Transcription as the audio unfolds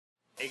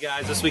Hey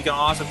guys, this week on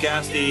Awesome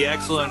Cast, the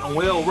excellent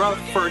Will Rupp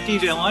for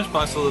DJ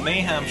Lunchbox of the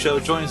Mayhem Show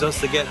joins us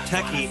to get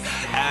techie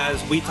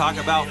as we talk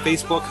about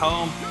Facebook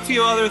Home, a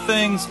few other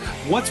things,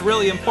 what's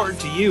really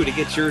important to you to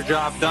get your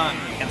job done,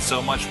 and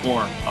so much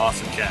more.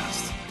 Awesome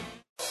Cast.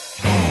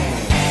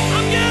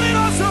 I'm getting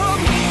awesome,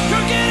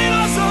 you're getting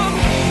awesome,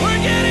 we're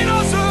getting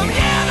awesome,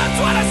 yeah,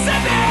 that's what I said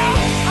now.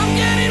 I'm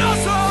getting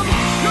awesome,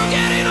 you're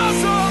getting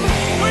awesome,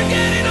 we're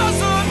getting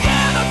awesome,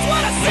 yeah, that's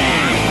what I said.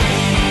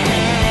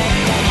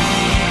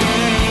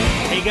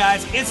 Hey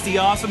guys, it's the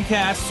Awesome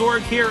Cast,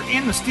 Sorg here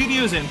in the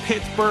studios in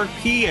Pittsburgh,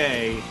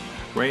 PA.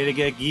 Ready to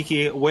get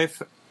geeky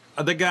with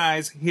the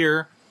guys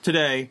here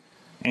today,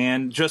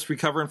 and just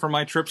recovering from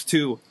my trips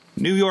to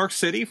New York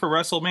City for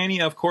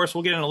WrestleMania. Of course,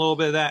 we'll get in a little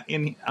bit of that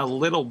in a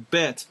little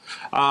bit.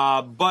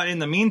 But in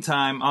the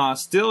meantime,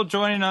 still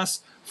joining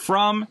us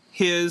from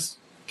his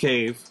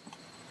cave,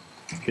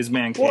 his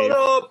man cave, What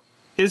up?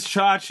 his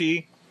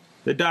Chachi,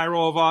 the die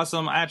roll of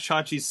awesome at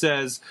Chachi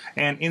says,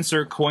 and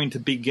insert coin to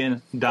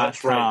begin.com.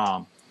 That's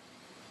right.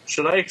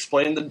 Should I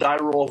explain the die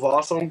roll of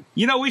awesome?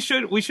 You know, we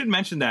should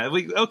mention that.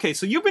 Okay,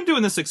 so you've been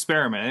doing this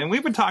experiment, and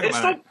we've been talking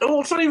about it.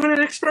 Well, it's not even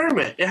an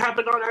experiment. It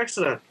happened on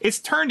accident. It's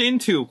turned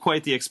into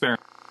quite the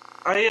experiment.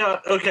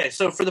 Okay,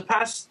 so for the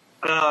past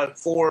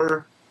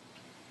 4-5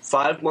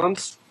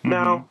 months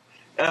now,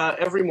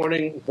 every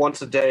morning,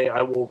 once a day,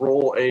 I will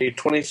roll a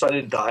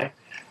 20-sided die,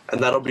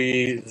 and that'll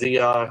be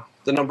the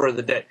number of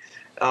the day.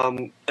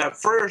 At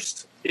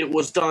first, it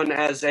was done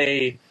as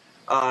a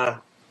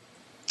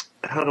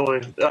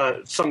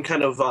some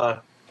kind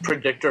of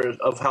predictor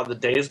of how the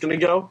day is going to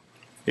go.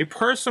 A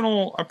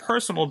personal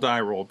die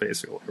roll,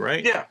 basically,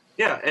 right? Yeah,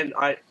 and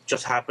I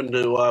just happened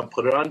to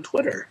put it on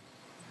Twitter.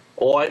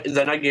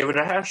 Then I gave it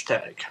a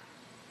hashtag,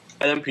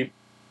 and then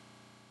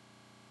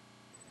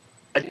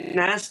I didn't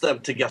ask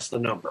them to guess the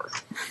number.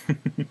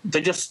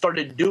 They just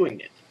started doing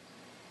it,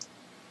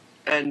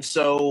 and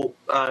so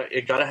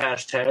it got a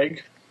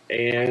hashtag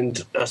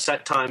and a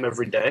set time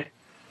every day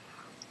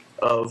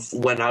of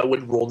when I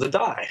would roll the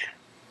die.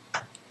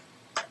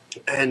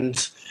 And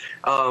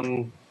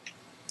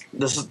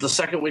this is the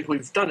second week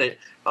we've done it.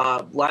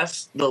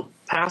 The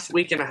past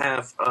week and a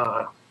half,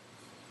 a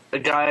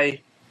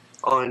guy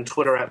on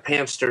Twitter at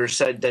Panster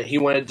said that he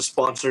wanted to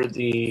sponsor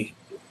the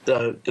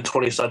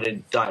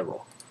 20-sided die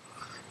roll.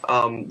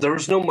 There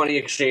was no money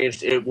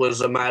exchanged. It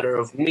was a matter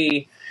of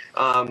me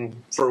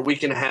for a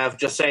week and a half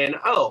just saying,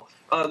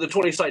 the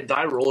 20-sided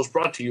die roll is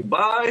brought to you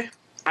by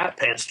at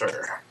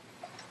Panster.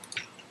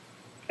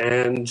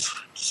 And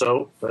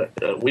so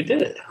we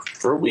did it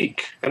for a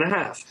week and a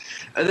half.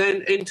 And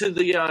then into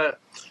at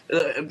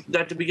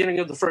the beginning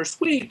of the first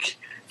week,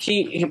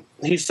 he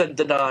said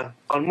that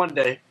on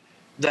Monday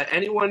that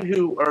anyone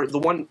or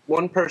the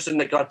one person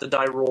that got the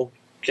die roll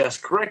guess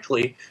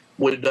correctly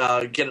would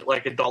get it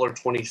like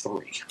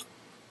 $1.23.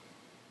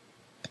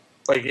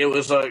 Like it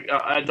was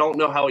I don't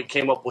know how he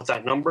came up with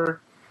that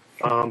number,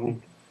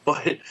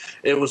 but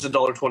it was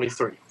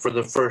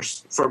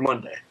 $1.23 for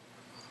Monday.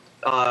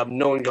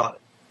 No one got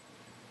it.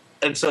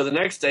 And so the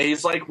next day,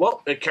 he's like,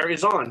 well, it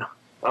carries on.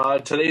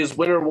 Today's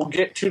winner will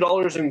get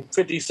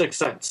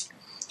 $2.56.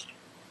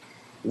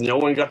 No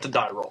one got the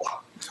die roll.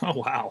 Oh,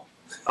 wow.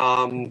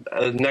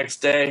 The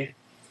next day,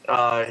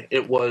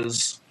 it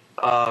was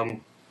a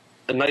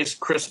nice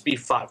crispy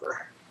 $5.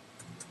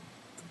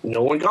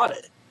 No one got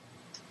it.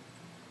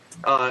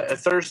 A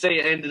Thursday,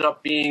 it ended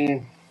up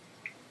being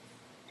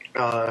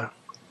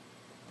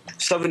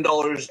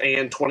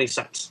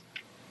 $7.20.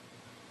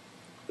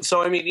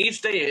 So, I mean,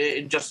 each day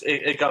it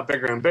got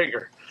bigger and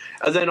bigger.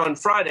 And then on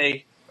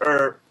Friday,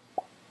 or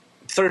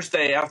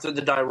Thursday after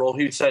the die roll,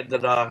 he said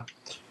that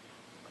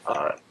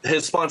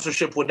his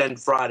sponsorship would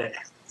end Friday.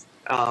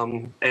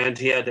 And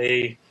he had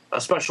a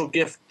special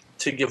gift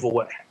to give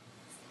away.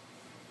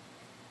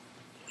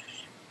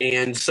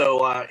 And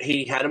so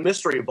he had a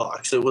mystery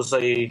box. It was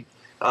a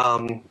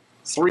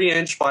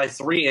 3-inch by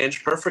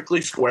 3-inch,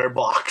 perfectly square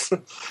box.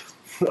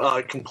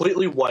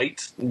 Completely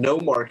white, no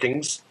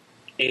markings.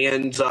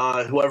 And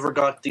whoever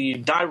got the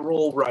die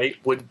roll right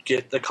would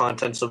get the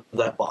contents of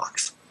that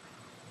box.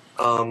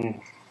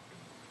 I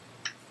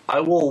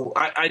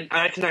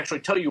can actually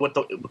tell you what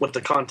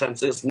the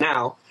contents is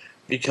now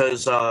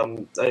because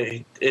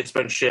it's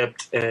been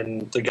shipped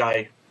and the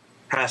guy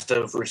has to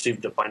have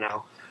received it by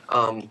now.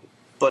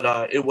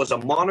 But it was a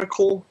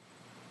monocle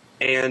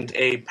and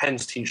a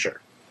Pens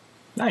t-shirt.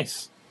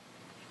 Nice.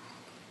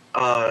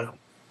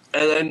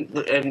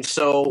 And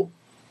so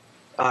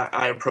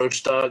I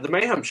approached the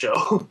Mayhem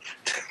Show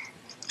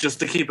just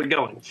to keep it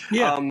going.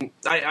 Yeah.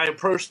 I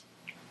approached.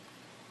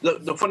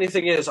 The funny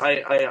thing is,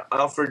 I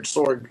offered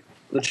Sorg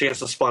the chance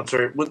to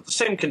sponsor it with the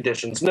same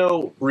conditions,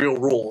 no real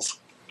rules,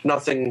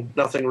 nothing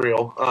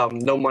real,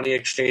 no money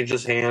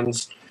exchanges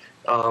hands.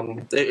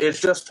 It's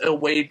just a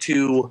way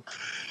to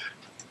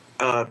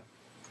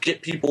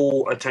get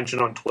people attention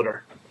on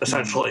Twitter,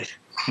 essentially.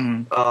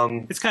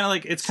 Mm-hmm. It's kind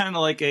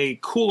of like a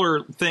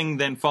cooler thing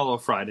than Follow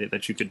Friday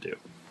that you could do.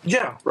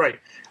 Yeah, right.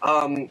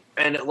 And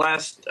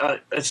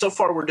so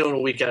far we're doing a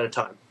week at a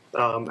time.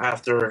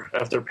 After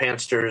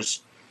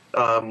Panster's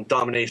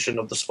domination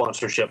of the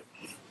sponsorship.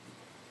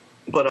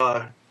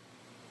 But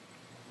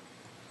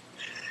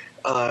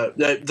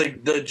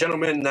the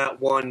gentleman that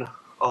won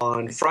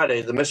on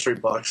Friday, the mystery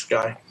box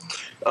guy,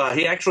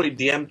 he actually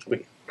DM'd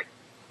me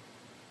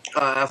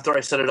after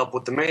I set it up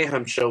with the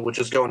Mayhem show, which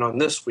is going on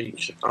this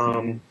week.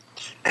 And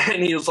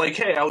he was like,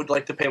 "Hey, I would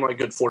like to pay my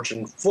good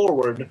fortune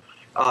forward.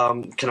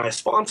 Can I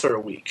sponsor a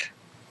week?"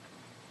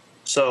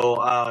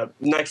 So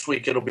next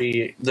week it'll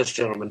be this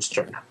gentleman's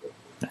turn.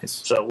 Nice.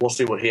 So we'll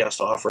see what he has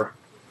to offer.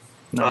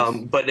 Nice.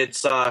 But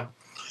it's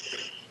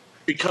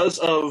because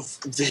of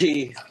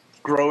the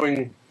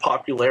growing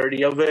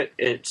popularity of it,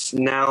 it's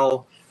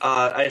now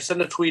I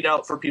send a tweet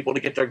out for people to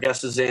get their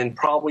guesses in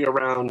probably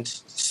around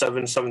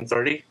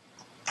 7:30.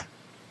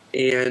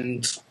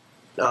 And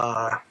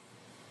the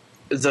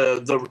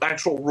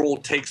actual rule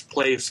takes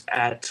place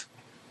at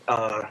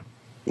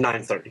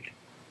 9:30.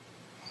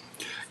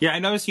 Yeah, I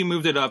noticed you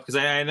moved it up because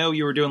I know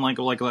you were doing like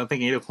I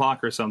think 8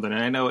 o'clock or something,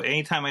 and I know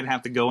anytime I'd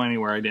have to go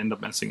anywhere, I'd end up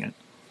missing it.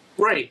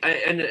 Right,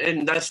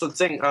 and that's the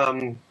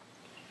thing.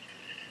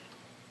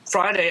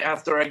 Friday,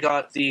 after I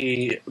got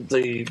the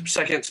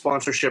second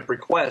sponsorship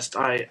request,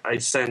 I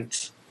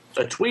sent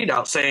a tweet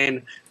out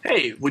saying,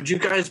 "Hey, would you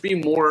guys be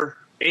more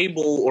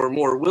able or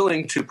more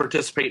willing to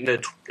participate in the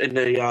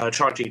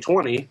Chachi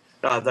 20?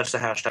 That's the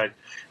hashtag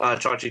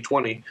Chachi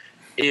 20.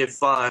 If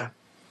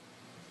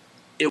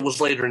it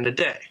was later in the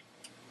day."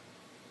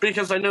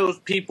 Because I know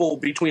people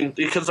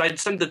because I'd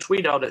send the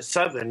tweet out at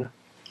 7,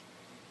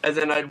 and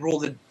then I'd roll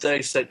the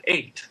dice at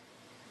 8.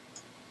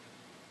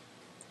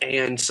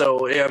 And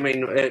so, I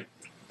mean,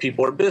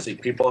 people are busy.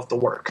 People have to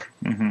work.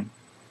 Mm-hmm.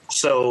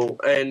 So,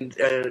 and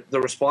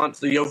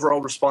the overall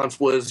response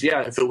was,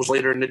 yeah, if it was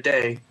later in the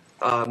day,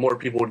 more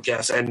people would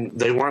guess, and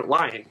they weren't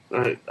lying.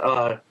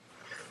 The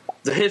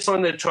hits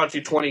on the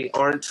Chachi 20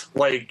 aren't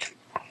like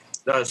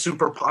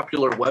super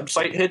popular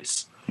website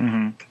hits.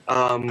 Mm-hmm.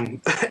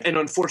 And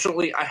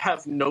unfortunately, I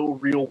have no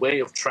real way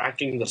of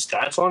tracking the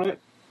stats on it.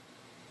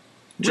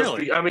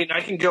 Really? I mean,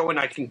 I can go and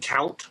I can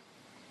count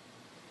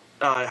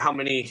how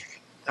many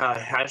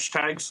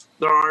hashtags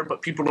there are,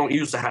 but people don't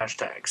use the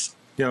hashtags.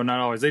 No, not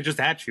always. They just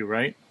at you,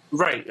 right?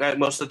 Right.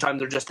 Most of the time,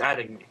 they're just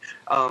adding me.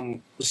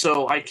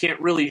 So I can't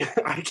really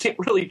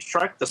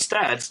track the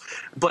stats.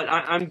 But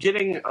I'm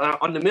getting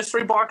on the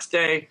mystery box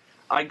day,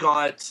 I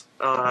got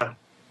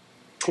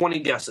 20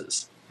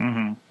 guesses.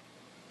 Mm-hmm.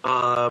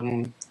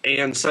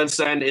 And since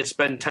then, it's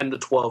been 10 to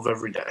 12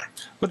 every day.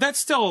 But that's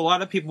still a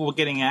lot of people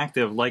getting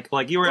active. Like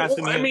you were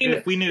asking me, I mean,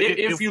 if we knew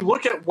if you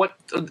look at what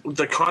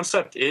the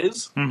concept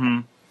is.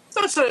 Mm-hmm.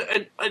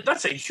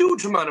 That's a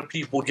huge amount of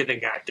people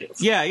getting active.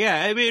 Yeah.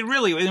 I mean,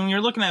 really, when you're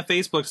looking at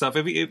Facebook stuff,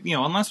 if you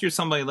know, unless you're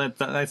somebody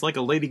that's like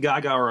a Lady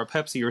Gaga or a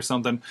Pepsi or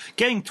something,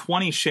 getting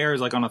 20 shares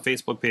like on a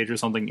Facebook page or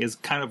something is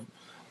kind of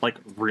like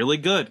really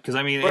good. Because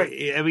I mean,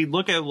 right. I mean,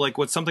 look at like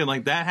what something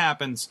like that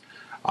happens.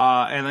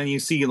 And then you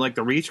see like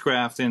the reach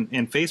graph in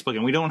Facebook,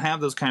 and we don't have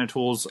those kind of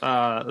tools,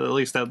 at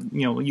least that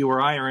you or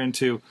I are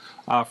into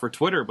for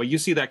Twitter. But you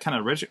see that kind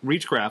of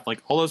reach graph,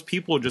 like all those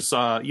people just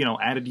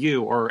added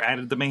you or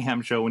added the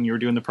Mayhem show when you were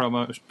doing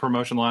the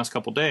promotion the last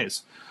couple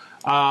days.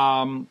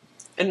 And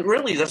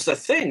really, that's the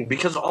thing,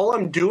 because all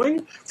I'm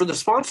doing for the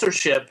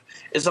sponsorship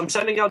is I'm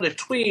sending out a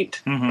tweet,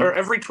 mm-hmm. or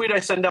every tweet I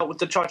send out with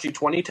the Chachi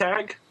 20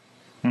 tag,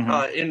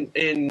 mm-hmm.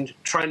 In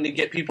trying to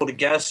get people to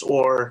guess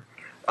or.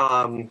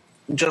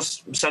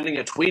 Just sending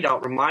a tweet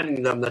out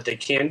reminding them that they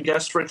can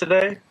guess for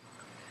today.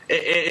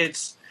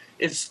 It's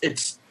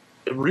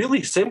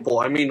really simple.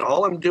 I mean,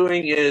 all I'm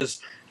doing is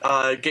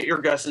get your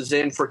guesses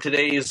in for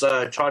today's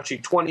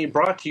Chachi 20,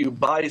 brought to you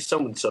by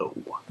so-and-so.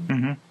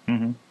 Mm-hmm.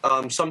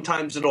 Mm-hmm.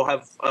 Sometimes it'll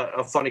have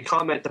a funny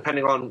comment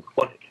depending on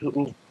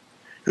who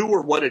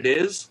or what it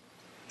is.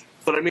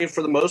 But I mean,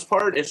 for the most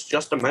part, it's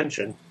just a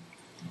mention.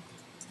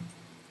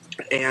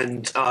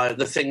 And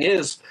the thing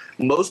is,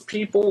 most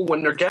people,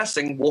 when they're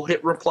guessing, will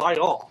hit reply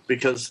all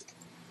because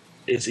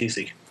it's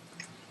easy.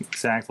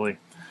 Exactly.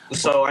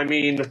 So, I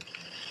mean,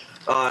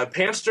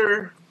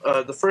 Panster,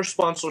 the first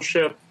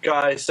sponsorship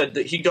guy, said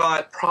that he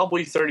got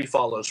probably 30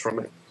 follows from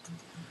it.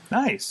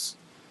 Nice.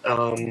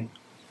 And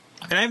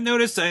I've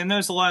noticed a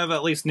lot of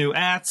at least new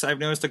ats. I've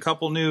noticed a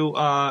couple new,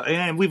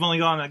 and we've only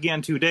gone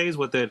again 2 days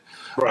with it.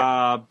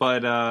 Right.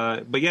 But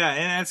yeah,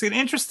 and it's an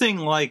interesting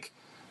thing.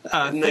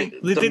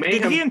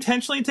 Did he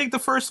intentionally take the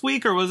first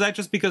week, or was that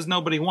just because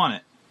nobody won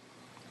it?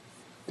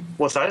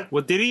 What's that?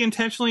 Well, did he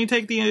intentionally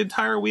take the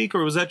entire week,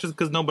 or was that just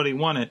because nobody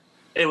won it?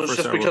 It was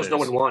just because no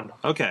one won.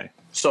 Okay.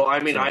 So I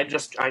mean, I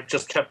just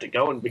kept it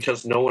going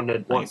because no one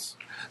had won. Nice.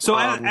 So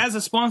as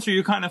a sponsor,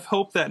 you kind of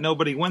hope that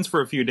nobody wins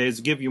for a few days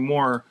to give you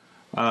more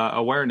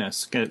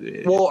awareness.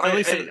 Well, at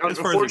least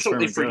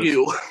unfortunately for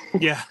you,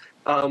 yeah.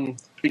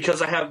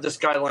 Because I have this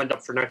guy lined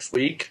up for next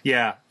week.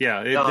 Yeah,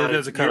 it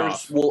is a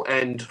cutoff. Yours will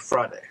end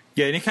Friday.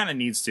 Yeah, and it kind of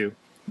needs to.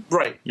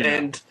 Right,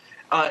 Yeah.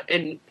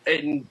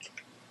 and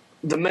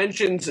the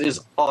mentions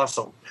is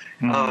awesome.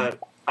 Mm-hmm.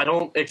 I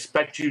don't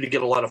expect you to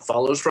get a lot of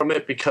follows from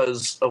it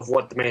because of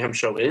what the Mayhem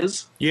Show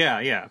is.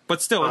 Yeah.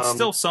 But still, it's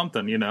still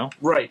something, you know?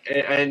 Right,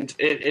 and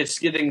it's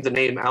getting the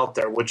name out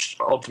there, which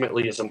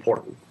ultimately is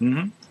important.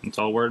 Mm-hmm. It's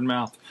all word of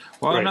mouth.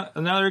 Well, Right.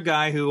 Another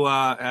guy who's...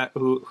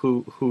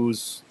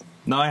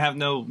 No, I have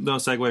no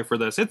segue for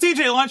this. It's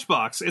DJ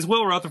Lunchbox. It's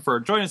Will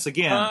Rutherford. Join us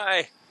again.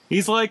 Hi.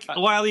 He's like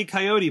Wile E.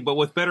 Coyote, but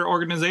with better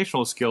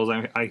organizational skills,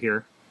 I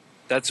hear.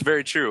 That's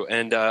very true,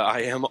 and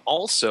I am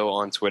also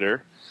on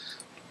Twitter.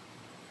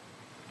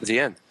 The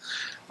end.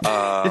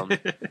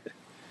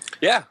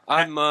 Yeah,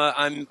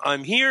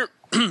 I'm here.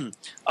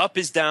 Up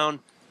is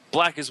down,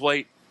 black is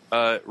white.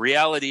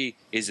 Reality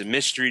is a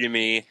mystery to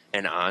me,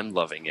 and I'm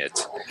loving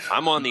it.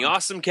 I'm on the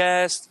Awesome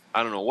Cast.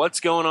 I don't know what's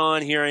going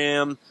on. Here I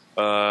am.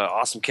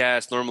 Awesome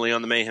Cast, normally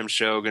on the Mayhem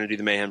Show. Going to do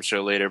the Mayhem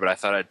Show later, but I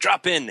thought I'd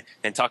drop in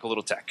and talk a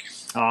little tech.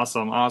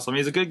 Awesome.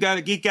 He's a good guy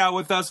to geek out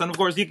with us, and of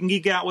course, you can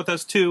geek out with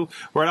us too.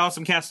 We're at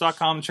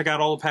awesomecast.com to check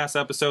out all the past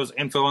episodes,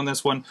 info on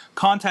this one.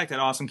 Contact at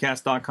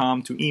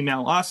awesomecast.com to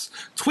email us.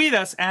 Tweet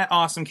us at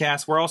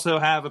awesomecast. We also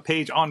have a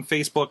page on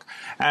Facebook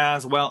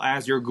as well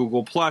as your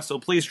Google+. So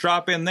please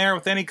drop in there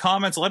with any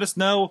comments. Let us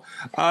know,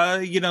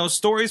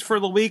 stories for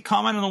the week.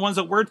 Comment on the ones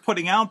that we're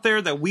putting out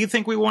there that we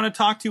think we want to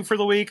talk to for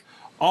the week.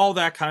 All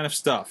that kind of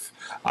stuff.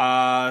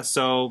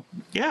 So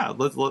yeah,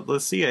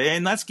 let's see it.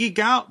 And let's geek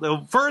out.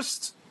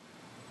 First,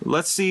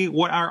 let's see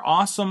what our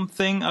awesome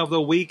thing of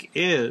the week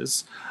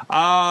is.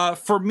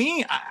 For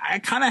me, I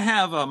kind of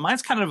have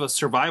mine's kind of a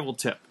survival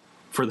tip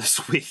for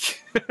this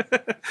week.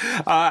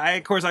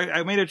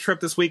 I made a trip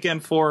this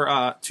weekend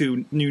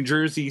to New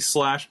Jersey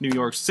 / New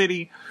York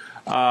City.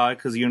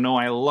 Because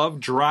I love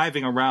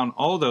driving around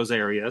all those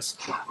areas.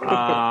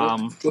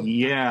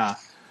 Yeah.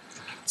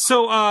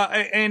 So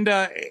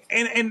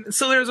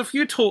so there's a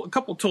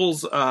couple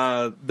tools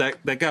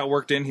that got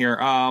worked in here.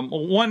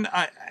 One,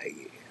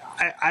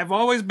 I've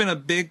always been a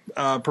big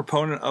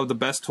proponent of the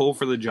best tool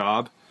for the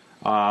job.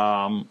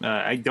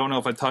 I don't know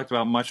if I talked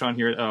about much on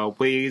here,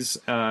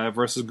 Waze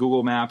versus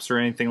Google Maps or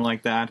anything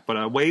like that, but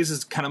Waze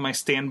is kind of my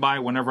standby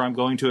whenever I'm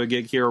going to a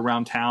gig here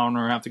around town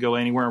or have to go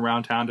anywhere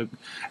around town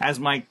as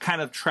my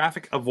kind of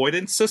traffic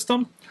avoidance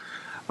system.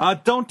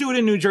 Don't do it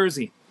in New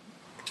Jersey.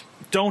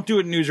 Don't do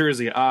it in New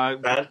Jersey.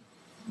 Bad?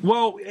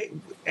 Well,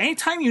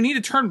 anytime you need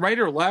to turn right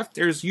or left,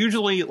 there's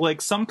usually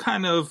like some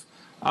kind of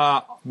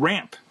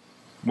ramp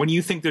when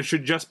you think there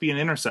should just be an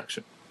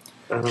intersection.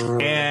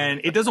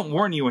 And it doesn't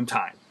warn you in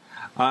time.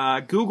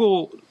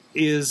 Google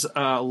is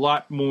a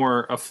lot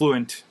more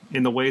affluent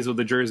in the ways of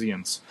the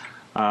Jerseyans.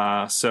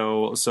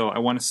 So I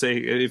want to say,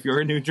 if you're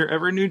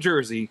ever in New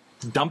Jersey,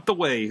 dump the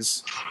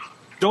Waze.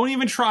 Don't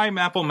even try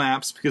Apple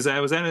Maps, because I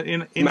was in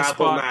a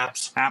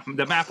spot.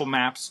 The Apple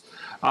Maps.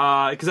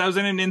 Because I was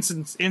in an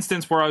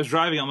instance where I was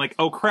driving. I'm like,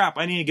 oh crap,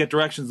 I need to get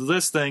directions to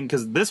this thing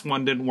because this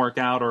one didn't work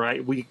out,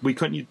 or we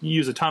couldn't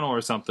use a tunnel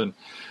or something.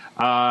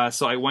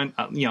 So I went,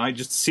 I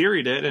just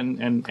Siri'd it,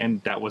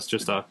 and that was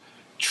just a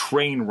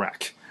train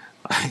wreck.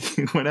 I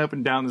went up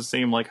and down the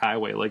same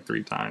highway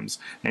 3 times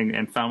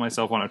and found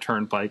myself on a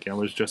turnpike, and it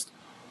was just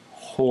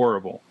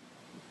horrible.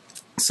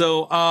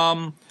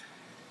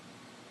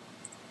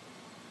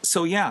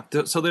 So yeah,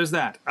 so there's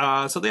that.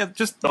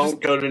 Just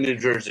go to New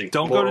Jersey.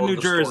 Don't go to New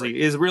Jersey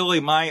is really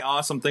my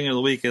awesome thing of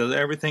the week. Is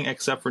everything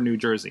except for New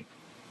Jersey.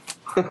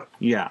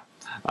 Yeah.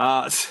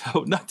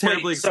 So not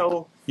terribly.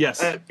 Wait,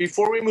 yes.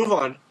 Before we move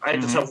on, I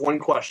just have one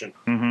question.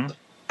 Mm-hmm.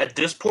 At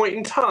this point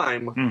in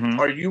time,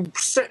 are you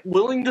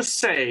willing to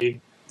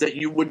say that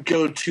you would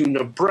go to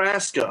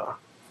Nebraska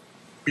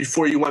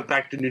before you went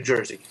back to New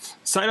Jersey?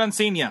 Sight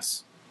unseen,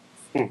 yes.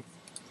 Well,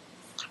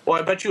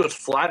 I bet you it's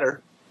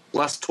flatter,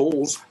 less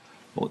tools.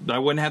 Well, I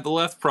wouldn't have the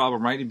left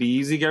problem, right? It'd be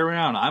easy to get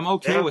around. I'm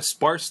okay with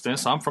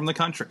sparseness. I'm from the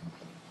country.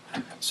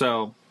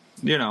 So,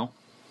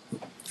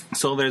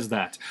 so there's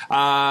that.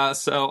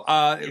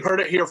 You heard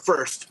it here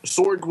first.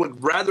 Sorg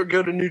would rather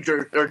go to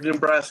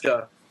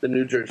Nebraska than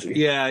New Jersey.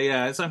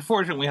 Yeah. It's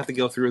unfortunate we have to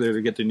go through there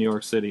to get to New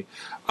York City.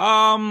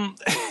 And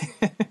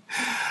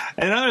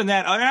other than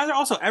that,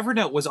 also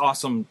Evernote was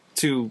awesome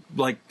to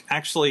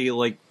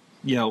actually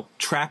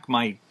track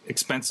my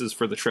expenses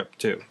for the trip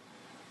too.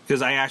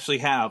 Because I actually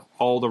have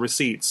all the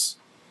receipts,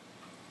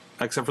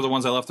 except for the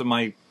ones I left in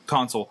my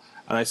console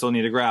that I still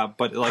need to grab.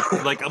 But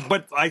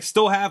but I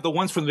still have the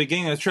ones from the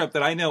beginning of the trip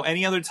that I know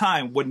any other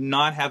time would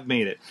not have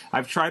made it.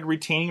 I've tried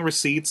retaining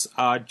receipts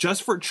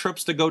just for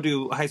trips to go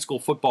do high school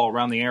football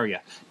around the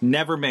area.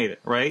 Never made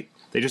it. Right?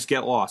 They just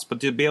get lost. But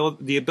the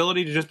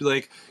ability to just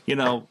be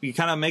you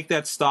kind of make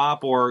that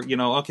stop, or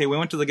okay, we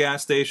went to the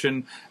gas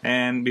station,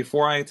 and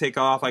before I take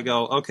off, I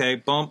go, okay,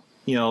 bump,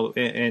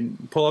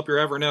 and pull up your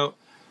Evernote.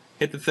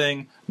 Hit the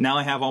thing. Now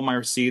I have all my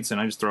receipts,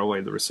 and I just throw away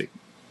the receipt.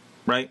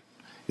 Right?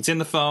 It's in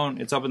the phone.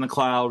 It's up in the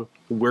cloud.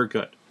 We're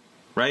good.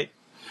 Right?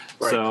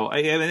 So,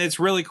 and it's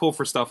really cool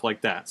for stuff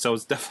like that. So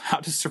it's How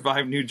to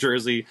Survive New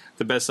Jersey,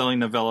 the best-selling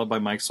novella by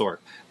Mike Sorg.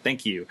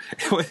 Thank you.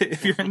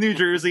 If you're in New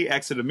Jersey,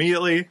 exit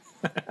immediately.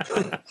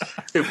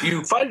 If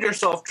you find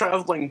yourself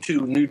traveling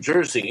to New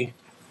Jersey,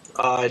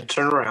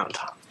 turn around.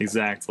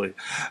 Exactly.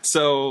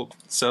 So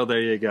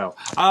there you go.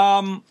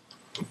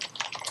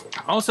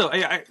 Also,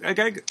 no,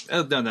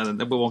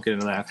 we won't get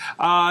into that.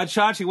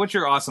 Chachi, what's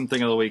your awesome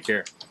thing of the week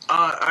here?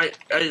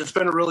 It's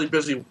been a really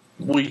busy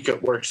week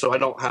at work, so I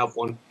don't have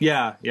one.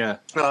 Yeah.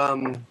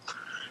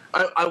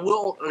 I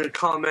will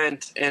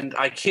comment, and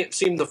I can't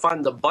seem to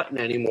find the button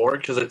anymore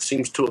because it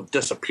seems to have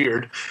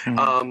disappeared.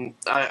 Mm-hmm.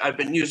 I've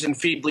been using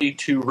Feedly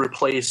to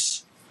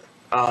replace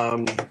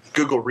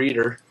Google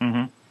Reader.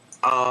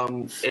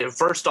 Mm-hmm.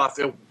 First off,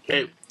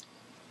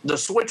 the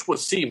switch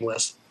was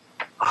seamless.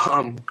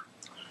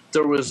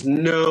 There was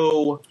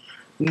nothing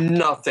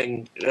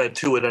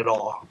to it at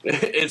all.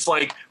 It's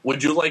like,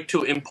 would you like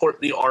to import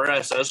the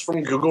RSS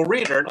from Google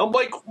Reader? And I'm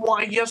like,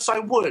 why, yes, I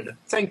would.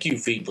 Thank you,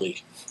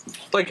 Feedly.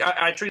 Like,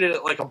 I treated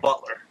it like a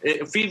butler.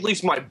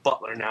 Feedly's my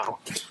butler now.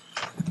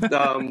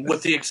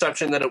 With the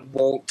exception that it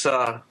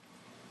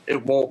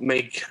won't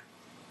make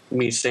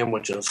me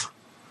sandwiches.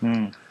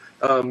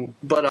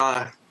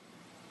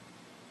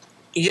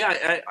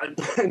 Yeah,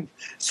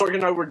 Sorg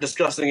and I were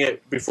discussing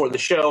it before the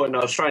show, and I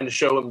was trying to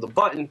show him the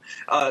button.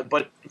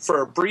 But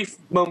for a brief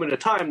moment of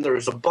time, there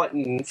was a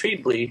button in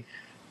Feedly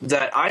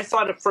that I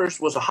thought at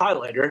first was a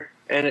highlighter,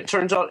 and it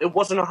turns out it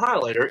wasn't a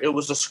highlighter, it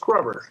was a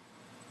scrubber.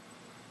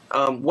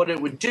 What it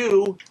would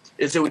do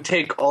is it would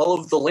take all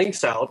of the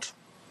links out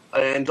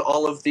and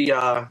all of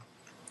the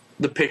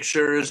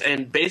pictures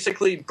and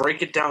basically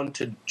break it down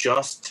to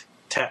just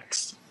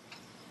text,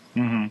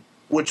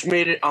 which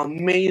made it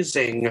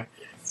amazing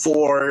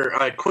for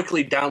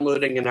quickly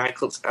downloading and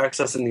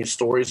accessing these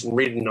stories and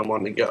reading them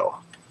on the go.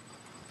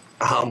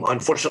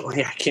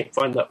 Unfortunately, I can't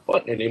find that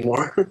button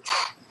anymore.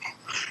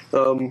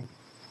 And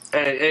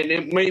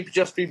it may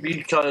just be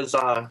because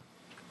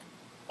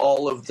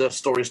all of the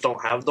stories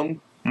don't have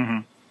them.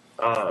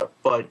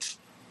 But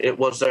it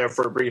was there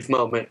for a brief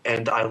moment,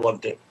 and I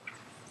loved it.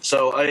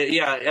 So,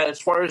 as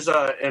far as,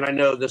 and I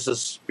know this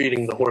is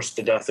beating the horse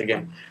to death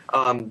again,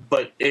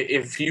 but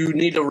if you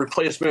need a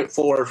replacement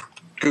for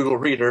Google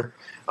Reader,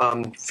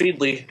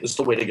 Feedly is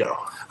the way to go.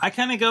 I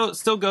kind of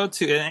still go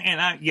to, and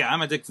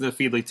I'm addicted to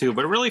Feedly too,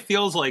 but it really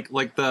feels like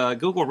the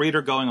Google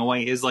Reader going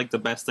away is like the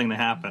best thing to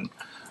happen.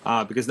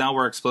 Because now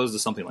we're exposed to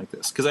something like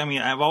this. Because, I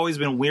mean, I've always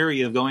been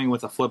weary of going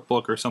with a flip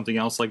book or something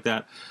else like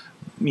that,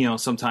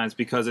 sometimes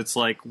because it's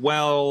like,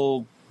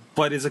 well,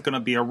 but is it going to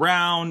be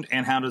around,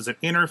 and how does it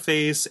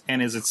interface,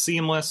 and is it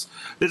seamless?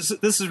 This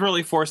has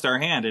really forced our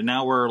hand, and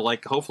now we're,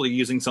 like, hopefully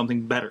using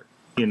something better,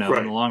 Right.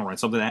 in the long run,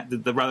 something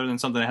that rather than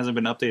something that hasn't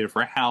been updated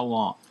for how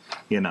long,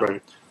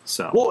 Right.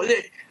 So. Well,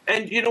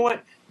 and you know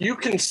what? You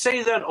can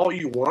say that all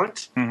you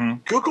want.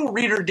 Google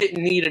Reader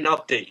didn't need an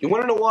update. You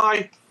want to know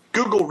why?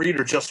 Google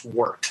Reader just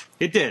worked.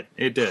 It did.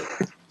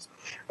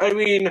 I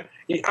mean,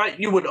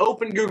 you would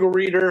open Google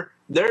Reader.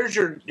 There's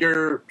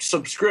your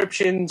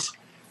subscriptions,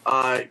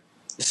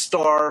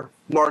 star,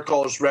 mark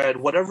all as read,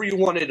 whatever you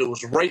wanted. It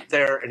was right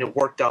there, and it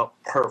worked out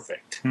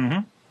perfect.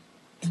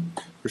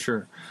 For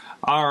sure.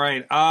 All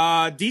right.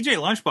 DJ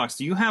Lunchbox,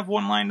 do you have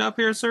one lined up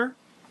here, sir?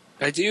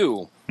 I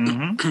do.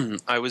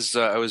 I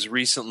was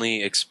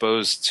recently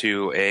exposed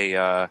to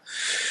a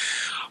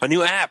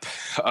new app.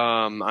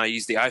 I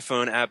use the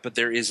iPhone app, but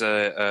there is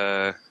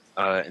an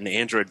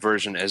Android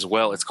version as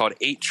well. It's called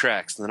 8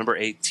 Tracks, the number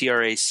 8,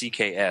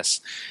 TRACKS,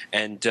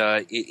 and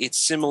it's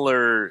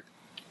similar.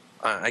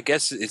 I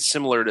guess it's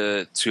similar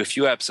to a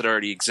few apps that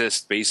already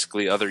exist.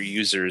 Basically, other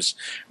users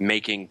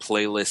making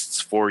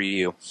playlists for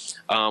you.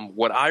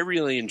 What I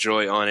really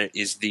enjoy on it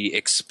is the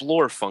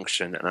explore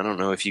function, and I don't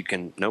know if you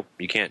can. Nope,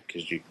 you can't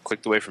because you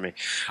clicked away from me.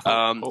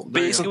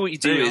 Basically, what you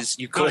do is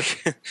you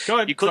click. Go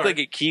ahead. You click like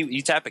a key.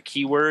 You tap a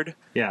keyword.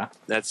 Yeah.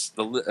 That's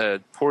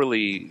the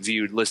poorly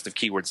viewed list of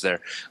keywords there.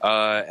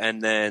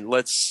 And then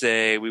let's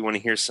say we want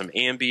to hear some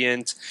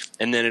ambient,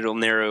 and then it'll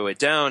narrow it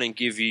down and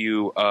give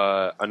you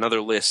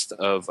another list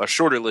of a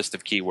shorter list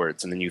of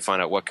keywords, and then you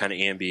find out what kind of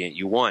ambient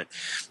you want.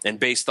 And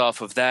based off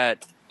of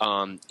that,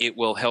 it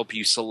will help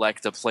you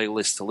select a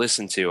playlist to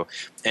listen to.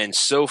 And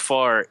so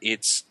far,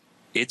 it's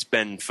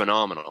been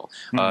phenomenal.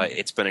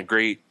 It's been a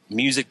great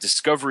music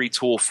discovery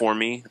tool for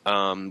me,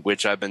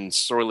 which I've been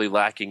sorely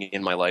lacking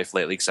in my life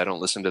lately because I don't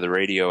listen to the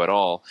radio at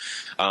all.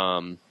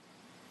 And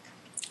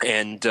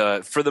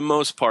for the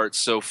most part,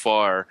 so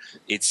far,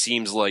 it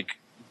seems like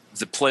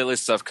the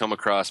playlists I've come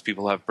across,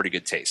 people have pretty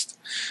good taste.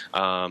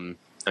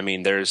 I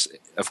mean, there's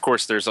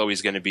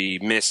always going to be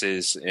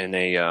misses in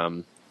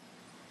a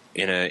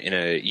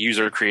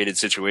user created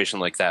situation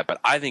like that, but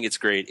I think it's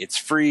great. It's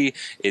free.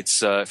 It's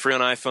free on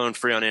iPhone,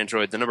 free on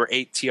Android. The number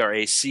 8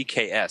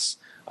 TRACKS,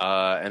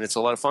 and it's a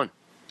lot of fun.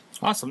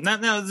 Awesome. Now,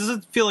 does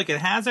it feel like it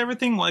has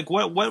everything? Like,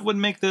 what would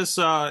make this,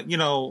 other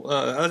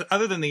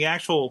than the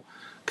actual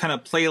kind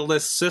of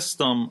playlist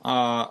system,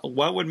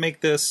 what would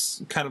make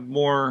this kind of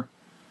more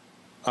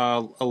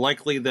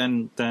likely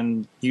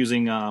than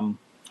using,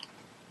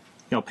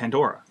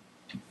 Pandora?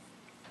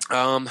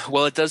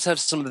 Well, it does have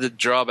some of the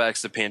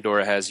drawbacks that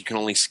Pandora has. You can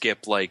only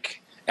skip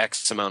like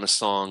X amount of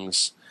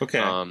songs. Okay.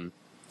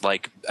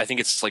 I think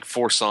it's like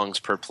 4 songs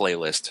per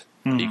playlist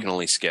that you can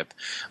only skip.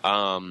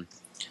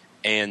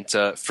 And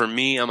for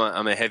me, I'm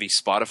a heavy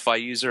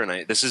Spotify user,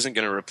 and this isn't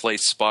going to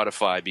replace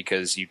Spotify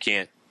because you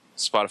can't.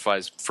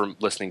 Spotify's for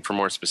listening for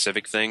more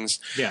specific things.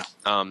 Yeah.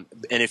 And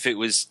if it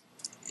was,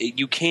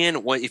 you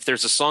can. If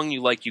there's a song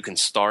you like, you can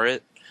star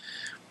it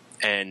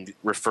and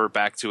refer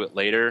back to it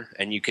later.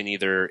 And you can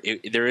there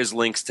is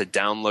links to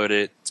download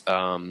it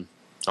on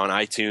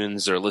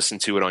iTunes or listen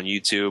to it on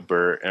YouTube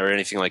or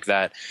anything like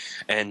that.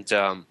 And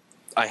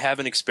I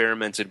haven't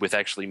experimented with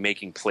actually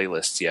making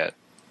playlists yet,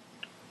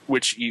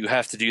 which you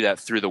have to do that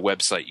through the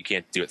website. You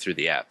can't do it through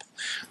the app.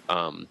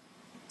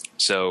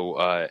 So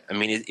I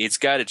mean, it's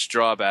got its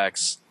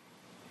drawbacks,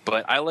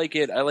 but I like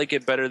it. I like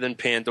it better than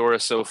Pandora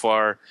so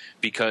far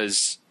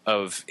because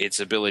of its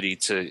ability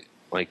to,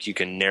 like, you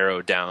can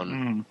narrow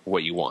down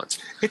what you want.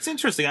 It's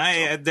interesting.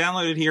 I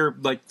downloaded here,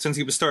 like, since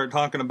he started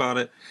talking about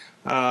it,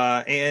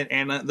 and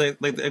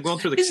going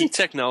through the Isn't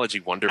technology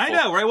wonderful? I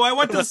know, right? Well, I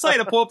went to the site,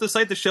 I pulled up the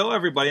site to show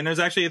everybody, and there's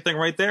actually a thing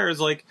right there. It's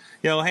like,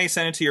 hey,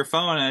 send it to your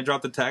phone, and I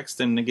dropped the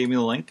text, and it gave me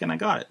the link, and I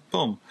got it.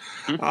 Boom.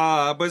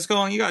 But it's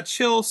going. You got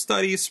chill,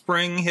 study,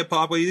 spring, hip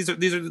hop. Well, these are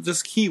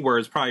just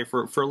keywords probably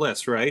for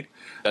lists, right?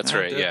 That's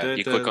right. Yeah,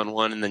 you click on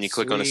one, and then you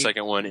click on a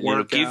second one, and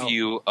it'll give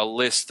you a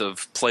list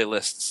of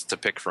playlists to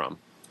pick from.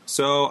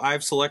 So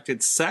I've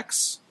selected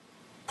sex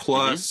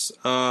plus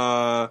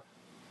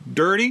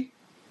dirty.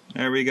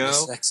 There we go.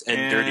 Sex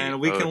and dirty.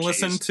 And we can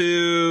listen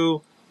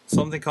to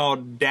something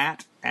called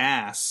Dat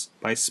Ass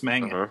by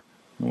Smang. I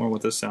wonder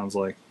what this sounds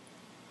like.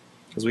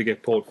 Because we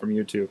get pulled from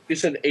YouTube. You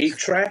said 8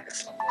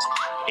 tracks?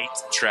 8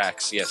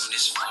 tracks,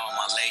 yes.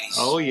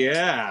 Oh,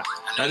 yeah.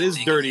 That is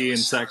dirty and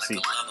sexy.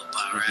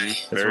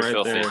 That's Very right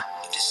filthy. there.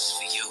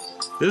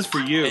 This is for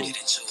you.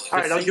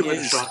 Alright, I'll give it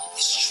a shot.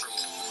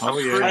 Oh,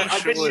 yeah.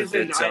 I've been Sure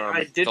using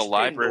that, the the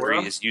library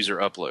Pandora. is user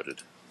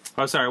uploaded.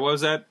 Oh, sorry. What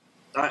was that?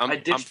 I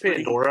ditched I'm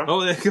pretty- Pandora.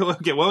 Oh,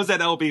 okay. What was that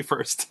LB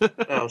first?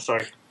 Oh,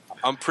 sorry.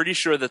 I'm pretty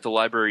sure that the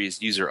library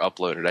is user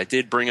uploaded. I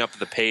did bring up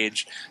the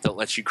page that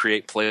lets you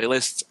create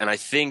playlists, and I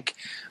think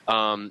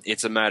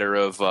it's a matter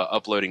of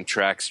uploading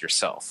tracks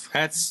yourself.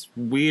 That's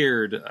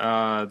weird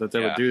that they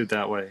would Yeah. do it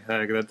that way.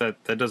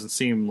 That doesn't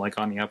seem like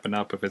on the up and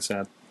up if it's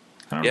at.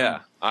 I don't know.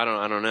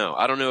 I don't know.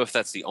 I don't know if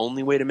that's the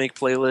only way to make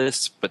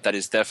playlists, but that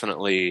is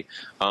definitely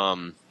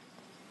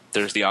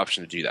there's the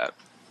option to do that.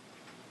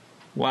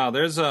 Wow,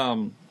 there's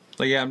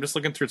I'm just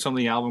looking through some of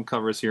the album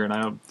covers here, and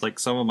I don't like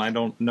some of them. I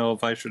don't know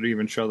if I should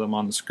even show them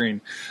on the screen.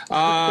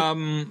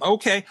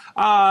 Okay.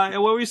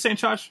 What were you saying,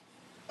 Josh?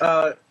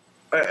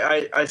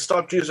 I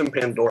stopped using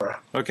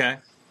Pandora. Okay.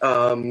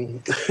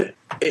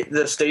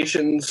 The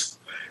stations,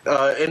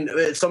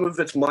 and some of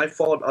it's my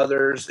fault.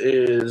 Others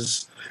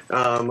is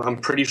I'm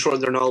pretty sure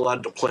they're not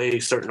allowed to play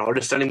certain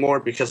artists anymore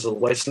because of the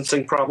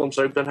licensing problems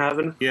I've been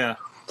having. Yeah.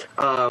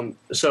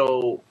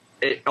 So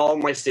all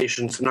my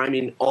stations, and I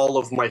mean all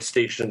of my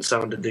stations,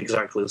 sounded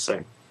exactly the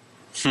same.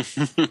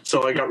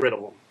 So I got rid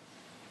of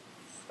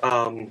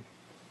them.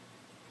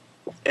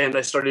 And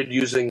I started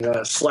using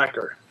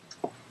Slacker.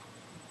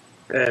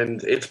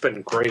 And it's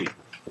been great.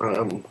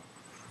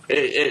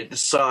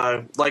 It's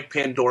like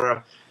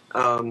Pandora,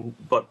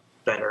 but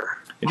better.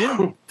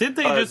 Did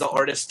they just The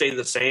artists stay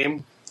the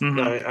same.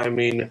 Mhm. I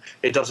mean,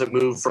 it doesn't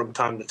move from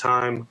time to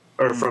time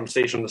or from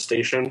station to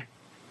station.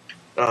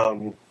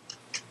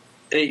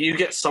 You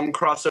get some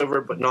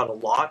crossover, but not a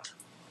lot.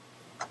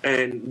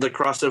 And the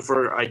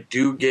crossover I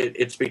do get,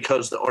 it's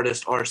because the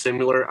artists are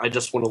similar. I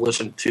just want to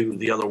listen to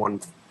the other one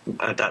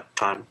at that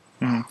time.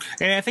 And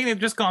I think they've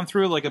just gone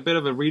through like a bit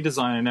of a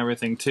redesign and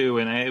everything too.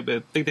 And I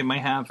think they might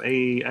have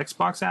a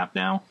Xbox app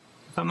now,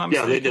 if I'm not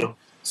mistaken. Yeah, they do.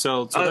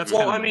 So that's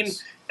well, kinda I mean,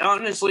 nice.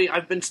 honestly,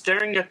 I've been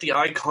staring at the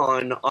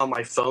icon on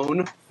my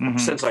phone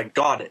since I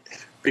got it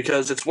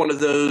because it's one of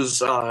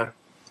those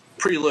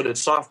preloaded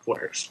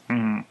softwares,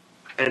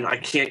 and I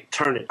can't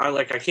turn it.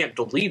 I can't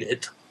delete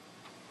it.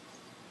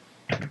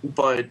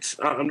 But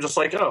I'm just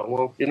like, oh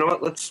well, you know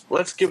what?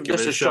 Let's give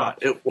this a shot.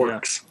 It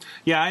works.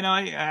 Yeah, I know.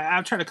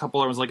 I've tried a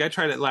couple others. Like I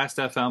tried it Last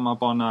FM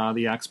up on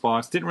the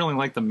Xbox. Didn't really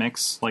like the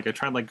mix. Like I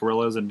tried like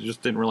Gorillaz and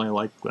just didn't really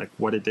like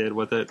what it did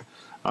with it.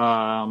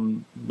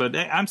 But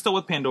I'm still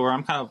with Pandora.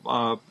 I'm kind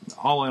of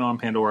all in on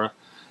Pandora,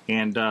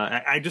 and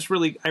I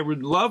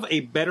would love a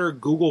better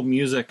Google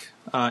Music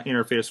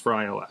interface for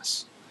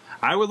iOS.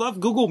 I would love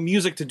Google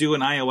Music to do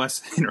an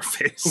iOS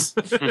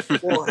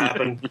interface. Won't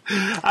happen.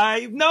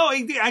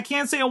 I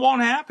can't say it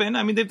won't happen.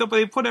 I mean,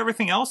 they put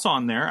everything else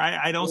on there.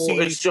 I don't see.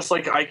 It's just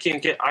like I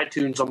can't get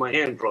iTunes on my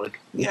Android.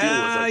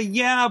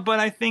 Yeah,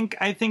 but I think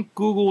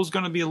Google is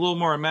going to be a little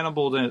more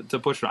amenable to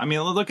push it. I mean,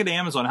 look at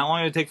Amazon. How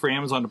long did it take for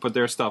Amazon to put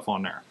their stuff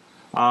on there?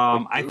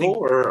 I think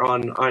or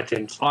on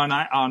iTunes on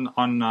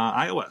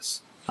iOS.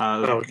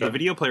 Okay. The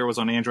video player was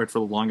on Android for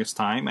the longest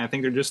time. I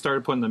think they just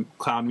started putting the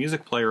cloud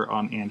music player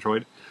on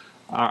Android.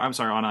 I'm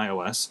sorry, on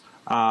iOS.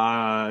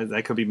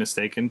 I could be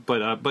mistaken,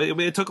 but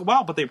it took a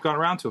while, but they've gone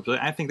around to it. But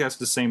I think that's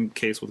the same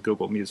case with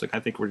Google Music. I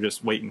think we're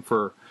just waiting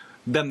for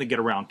them to get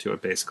around to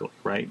it, basically,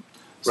 right?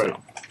 Right.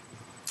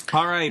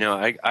 All right. You know,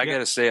 I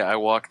gotta say, I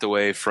walked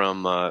away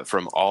from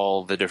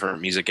all the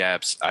different music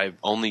apps. I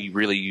only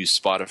really use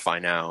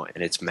Spotify now,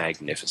 and it's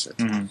magnificent.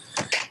 Mhm.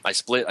 I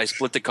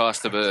split the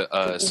cost of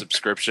a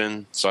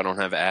subscription, so I don't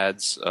have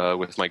ads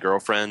with my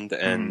girlfriend,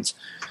 and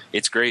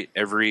it's great.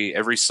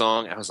 Every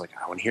song, I was like,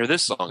 I want to hear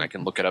this song. I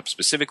can look it up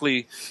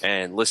specifically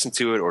and listen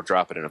to it, or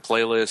drop it in a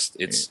playlist.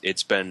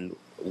 It's been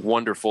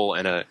wonderful,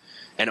 and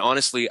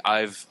honestly,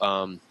 I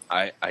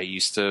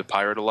used to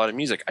pirate a lot of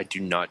music. I do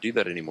not do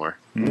that anymore.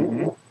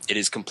 Mhm. It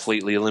has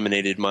completely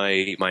eliminated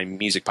my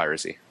music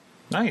piracy.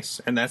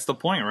 Nice, and that's the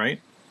point, right?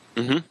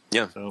 Mm-hmm.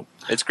 Yeah, So,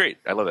 it's great.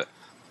 I love it.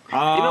 You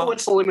know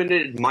what's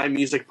eliminated my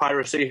music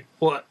piracy?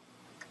 What?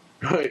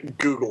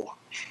 Google.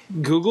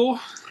 Google?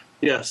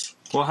 Yes.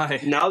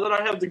 Why? Now that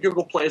I have the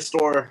Google Play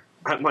Store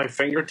at my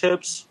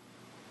fingertips,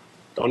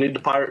 don't need to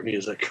pirate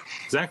music.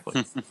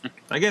 Exactly.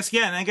 I guess,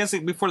 yeah, and I guess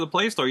before the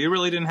Play Store, you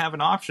really didn't have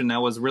an option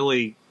that was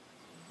really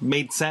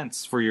made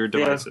sense for your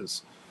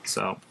devices.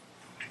 So,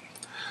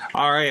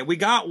 all right, we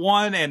got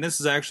one, and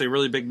this is actually a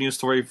really big news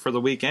story for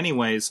the week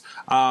anyways,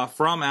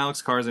 from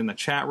Alex Cars in the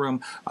chat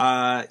room.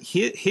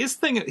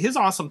 His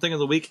awesome thing of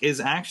the week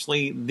is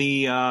actually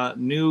the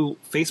new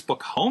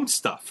Facebook Home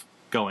stuff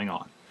going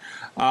on.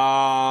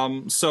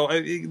 So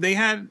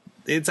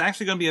it's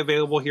actually going to be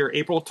available here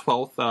April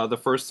 12th. The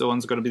first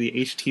one's going to be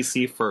the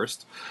HTC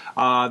first.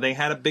 They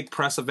had a big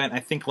press event, I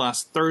think,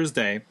 last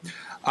Thursday.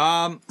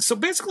 So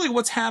basically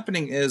what's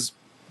happening is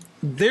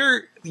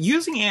they're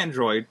using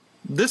Android.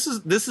 This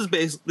is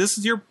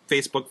your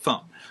Facebook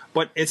phone,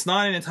 but it's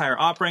not an entire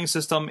operating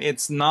system.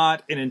 It's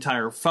not an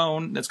entire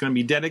phone that's going to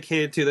be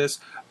dedicated to this.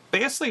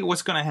 Basically,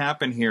 what's going to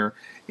happen here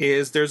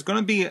is there's going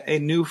to be a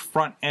new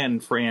front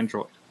end for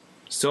Android.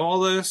 Still all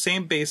the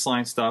same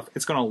baseline stuff.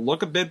 It's going to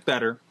look a bit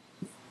better.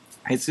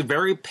 It's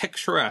very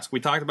picturesque.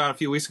 We talked about a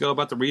few weeks ago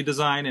about the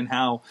redesign and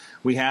how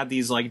we had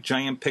these like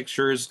giant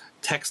pictures,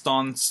 text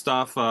on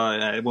stuff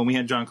when we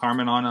had John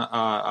Carmen on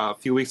a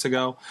few weeks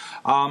ago.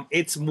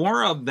 It's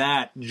more of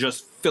that,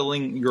 just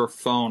filling your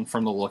phone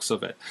from the looks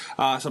of it.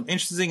 Some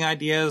interesting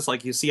ideas,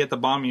 like you see at the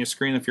bottom of your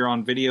screen if you're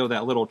on video,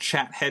 that little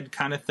chat head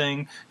kind of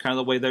thing, kind of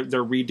the way they're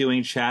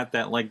redoing chat.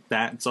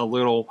 That's a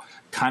little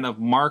kind of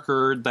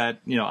marker that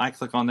I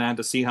click on that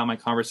to see how my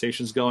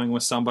conversation's going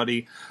with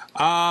somebody.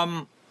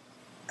 I'm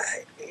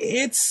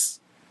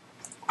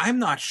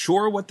not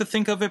sure what to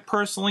think of it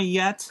personally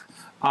yet.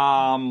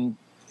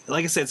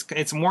 Like I said,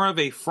 it's more of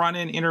a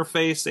front-end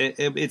interface.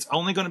 It's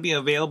only going to be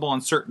available on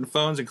certain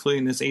phones,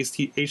 including this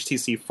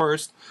HTC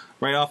first,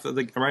 right out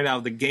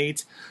of the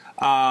gate.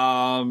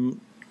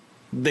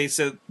 They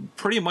said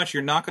pretty much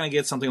you're not going to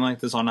get something like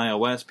this on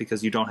iOS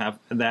because you don't have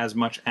as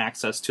much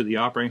access to the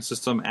operating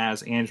system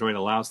as Android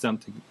allows them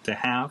to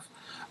have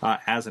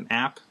as an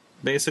app,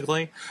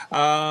 basically.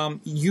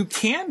 You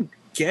can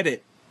get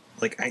it.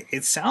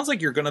 It sounds like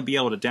you're going to be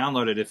able to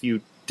download it if you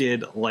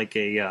did like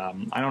a,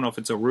 I don't know if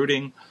it's a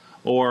rooting,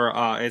 or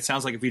it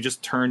sounds like if you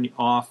just turn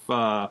off,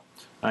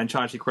 and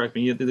Chachi, correct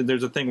me,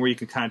 there's a thing where you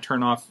can kind of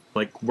turn off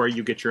like where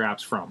you get your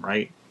apps from,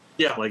 right?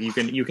 Yeah. Like you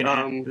can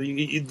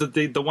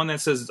the one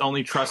that says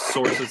only trust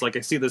sources, like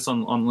I see this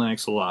on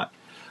Linux a lot.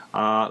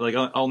 Like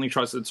only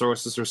trusted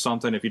sources or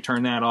something. If you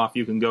turn that off,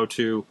 you can go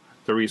to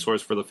the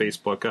resource for the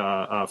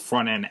Facebook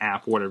front-end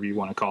app, whatever you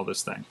want to call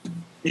this thing.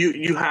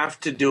 You have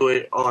to do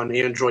it on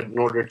Android in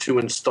order to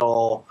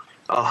install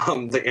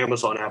the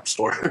Amazon App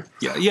Store.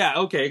 Yeah,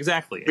 okay,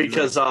 exactly.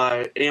 Because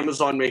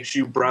Amazon makes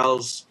you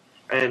browse,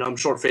 and I'm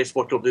sure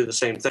Facebook will do the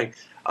same thing,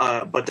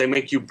 but they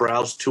make you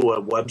browse to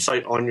a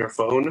website on your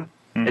phone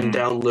and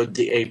download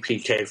the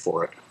APK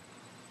for it.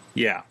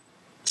 Yeah.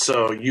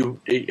 So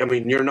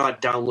you're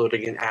not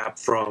downloading an app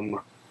from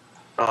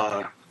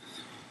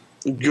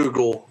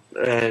Google,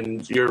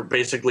 and you're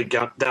basically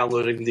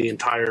downloading the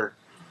entire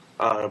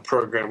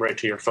program right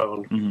to your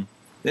phone,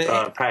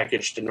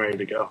 packaged and ready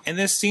to go. And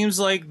this seems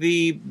like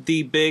the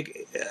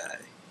big.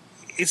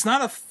 It's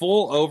not a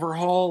full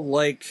overhaul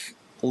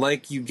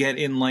like you get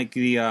in like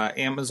the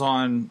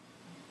Amazon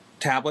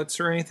tablets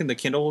or anything, the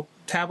Kindle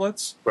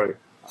tablets. Right.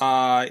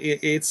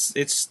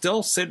 It's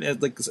still sitting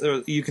at, like,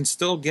 you can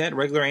still get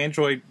regular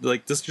Android.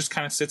 Like this just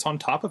kind of sits on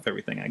top of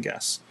everything, I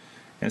guess,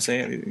 and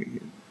say.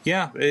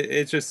 Yeah,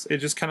 it's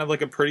just kind of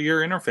like a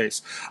prettier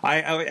interface.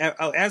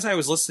 As I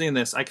was listening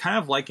to this, I kind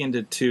of likened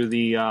it to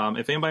the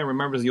if anybody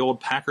remembers the old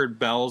Packard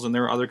Bells, and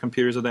there were other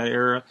computers of that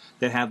era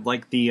that had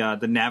like the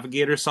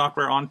Navigator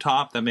software on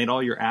top that made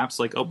all your apps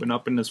like open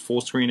up in this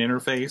full screen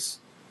interface.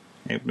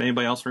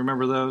 Anybody else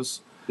remember those?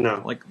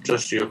 No, like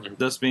just you.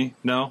 Just me?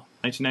 No,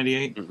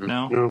 1998.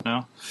 Mm-hmm.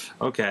 No.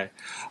 Okay,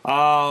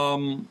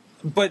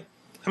 but.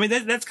 I mean,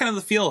 that's kind of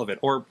the feel of it.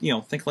 Or,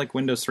 think like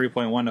Windows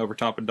 3.1 over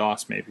top of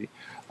DOS, maybe.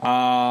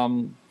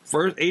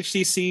 First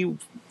HTC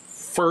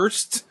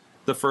first,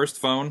 the first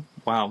phone.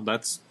 Wow,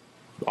 that's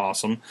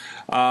awesome.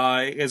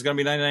 Is going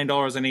to be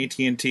 $99 on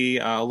AT&T.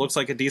 Looks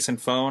like a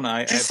decent phone.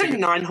 Did you say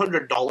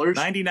 $900?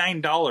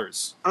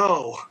 $99.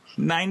 Oh.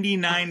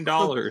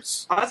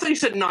 $99. I thought you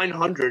said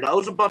 900. I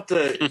was about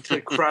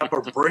to crap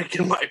or break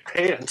in my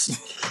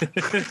pants.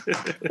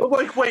 I'm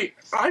like, wait,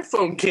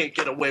 iPhone can't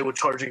get away with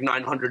charging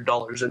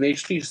 $900, and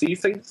HTC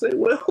thinks they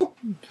will.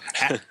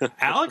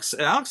 Alex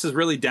is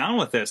really down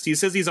with this. He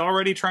says he's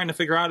already trying to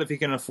figure out if he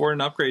can afford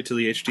an upgrade to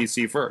the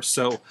HTC first.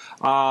 So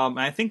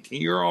I think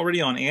you're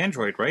already on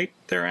Android, right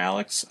there,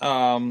 Alex?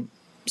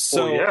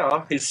 So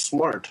yeah, he's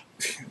smart.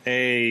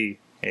 Hey.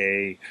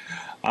 He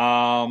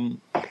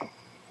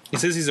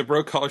says he's a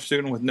broke college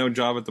student with no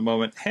job at the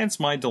moment, hence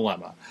my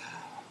dilemma.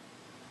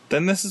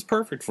 Then this is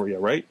perfect for you,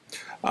 right?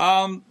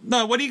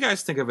 No, what do you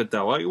guys think of it,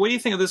 though? What do you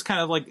think of this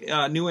kind of like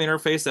new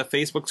interface that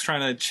Facebook's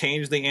trying to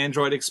change the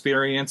Android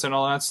experience and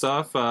all that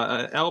stuff?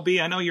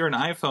 LB, I know you're an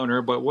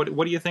iPhoner, but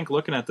what do you think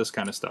looking at this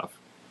kind of stuff?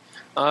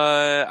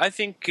 I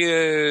think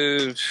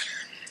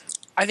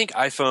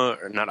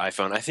iPhone, or not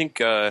iPhone, I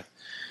think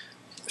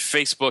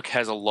Facebook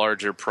has a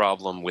larger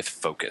problem with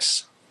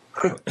focus.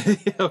 Okay.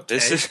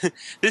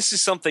 This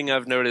is something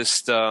I've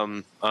noticed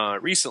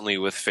recently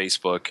with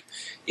Facebook,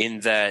 in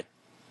that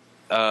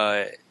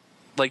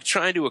like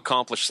trying to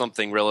accomplish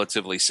something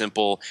relatively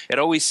simple, it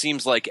always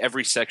seems like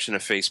every section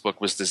of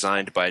Facebook was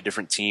designed by a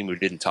different team who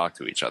didn't talk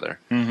to each other.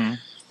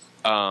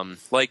 Mm-hmm.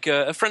 Like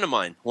a friend of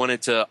mine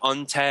wanted to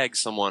untag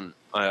someone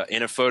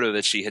in a photo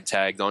that she had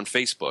tagged on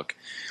Facebook,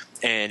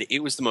 and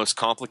it was the most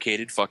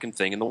complicated fucking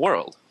thing in the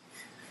world.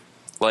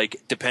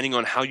 Like, depending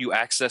on how you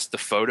access the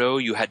photo,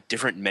 you had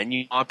different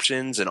menu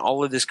options and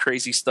all of this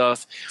crazy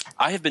stuff.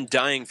 I have been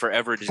dying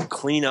forever to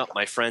clean up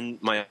my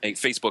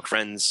Facebook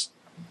friends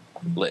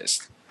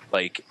list.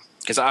 Like,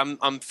 because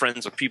I'm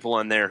friends with people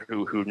on there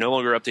who no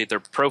longer update their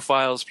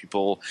profiles.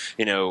 People,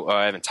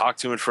 I haven't talked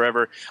to in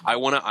forever. I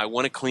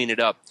wanna clean it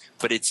up,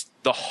 but it's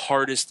the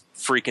hardest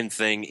freaking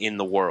thing in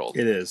the world.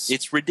 It is.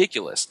 It's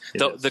ridiculous.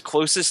 The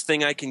closest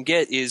thing I can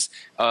get is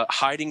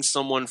hiding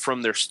someone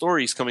from their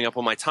stories coming up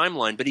on my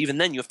timeline. But even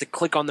then, you have to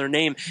click on their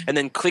name and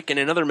then click in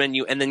another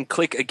menu and then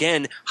click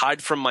again,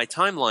 hide from my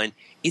timeline.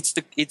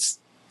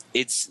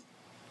 It's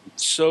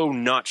so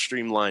not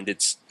streamlined.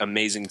 It's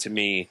amazing to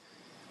me.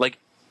 Like,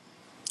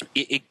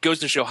 it goes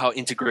to show how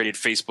integrated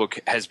Facebook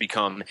has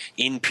become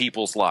in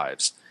people's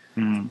lives.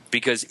 Mm.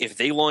 Because if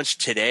they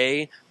launched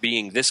today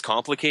being this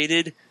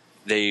complicated,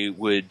 they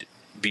would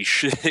be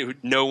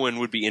no one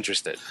would be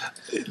interested.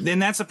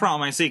 And that's the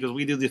problem I see, because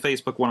we do the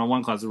Facebook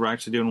one-on-one classes. We're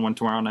actually doing one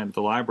tomorrow night at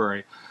the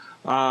library.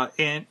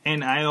 And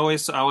I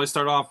always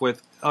start off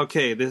with,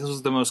 okay, this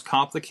is the most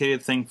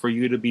complicated thing for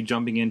you to be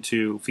jumping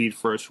into feed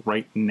first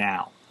right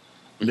now.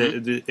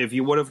 Mm-hmm. If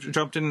you would have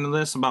jumped into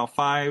this about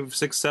 5,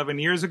 6, 7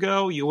 years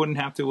ago, you wouldn't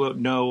have to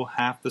know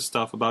half the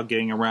stuff about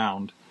getting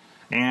around.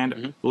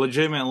 And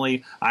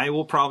legitimately, I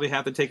will probably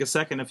have to take a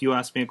second if you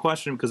ask me a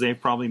question, because they've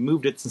probably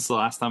moved it since the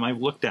last time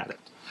I've looked at it.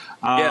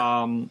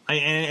 And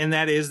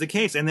that is the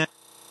case. And then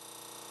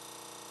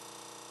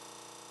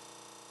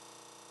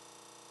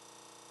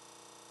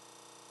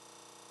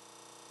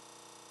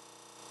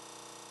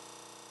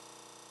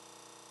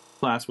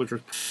class, which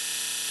was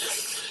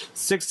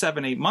 6,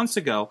 7, 8 months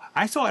ago,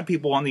 I still had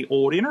people on the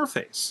old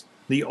interface,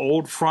 the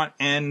old front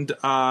end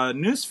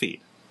newsfeed.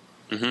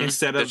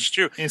 Instead of That's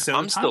true.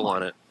 I'm still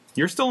on it.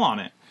 You're still on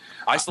it.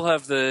 I still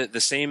have the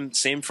same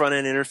front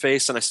end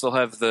interface, and I still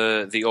have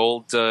the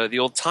old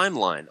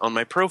timeline on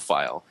my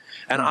profile.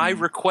 And I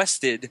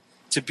requested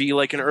to be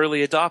like an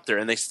early adopter,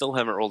 and they still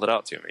haven't rolled it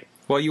out to me.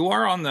 Well, you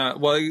are on the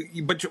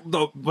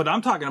but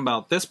I'm talking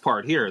about this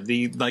part here.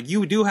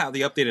 You do have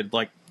the updated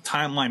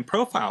timeline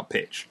profile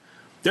page.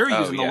 They're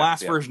using the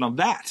last version of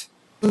that.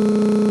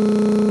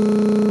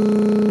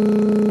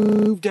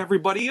 Moved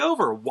everybody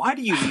over. Why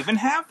do you even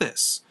have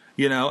this?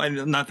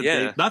 And not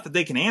that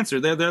they can answer.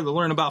 They're there to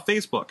learn about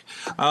Facebook.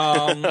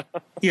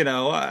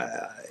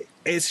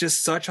 It's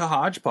just such a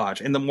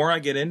hodgepodge. And the more I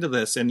get into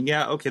this, and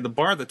the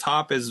bar at the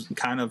top is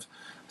kind of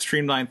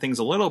streamlined things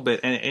a little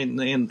bit. And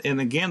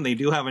again, they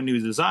do have a new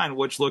design,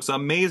 which looks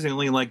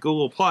amazingly like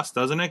Google Plus,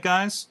 doesn't it,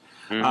 guys?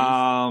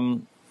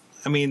 Mm-hmm.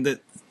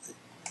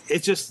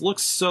 It just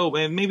looks so,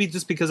 and maybe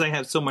just because I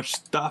have so much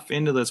stuff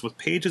into this with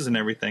pages and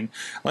everything,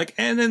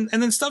 and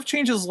then stuff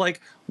changes.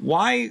 Like,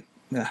 why?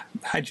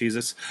 Hi,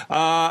 Jesus.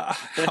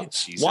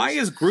 Jesus. Why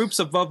is groups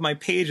above my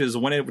pages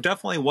when it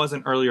definitely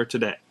wasn't earlier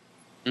today?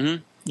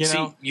 Mm-hmm.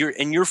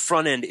 Your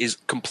front end is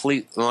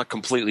not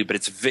completely, but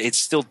it's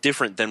still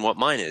different than what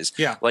mine is.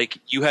 Yeah. Like,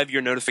 you have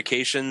your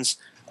notifications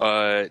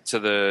to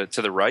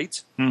the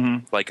right,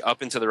 like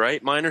up and to the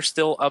right. Mine are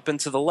still up and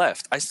to the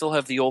left. I still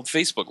have the old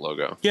Facebook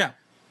logo. Yeah.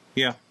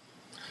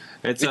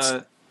 It's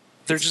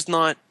they're just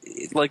not,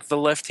 like, the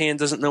left hand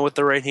doesn't know what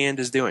the right hand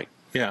is doing.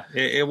 Yeah,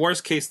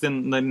 worst case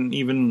than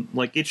even,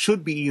 it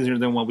should be easier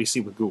than what we see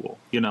with Google.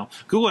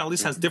 Google at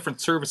least has different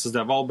services that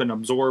have all been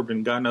absorbed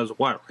and God knows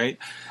what, right?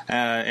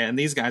 And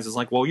these guys is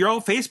like, well, you're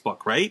all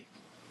Facebook, right?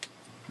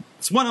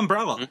 It's one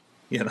umbrella,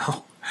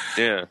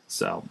 Yeah.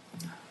 So.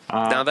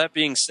 Now, that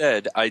being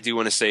said, I do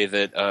want to say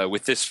that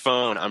with this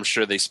phone, I'm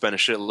sure they spent a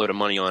shitload of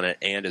money on it.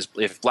 And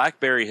if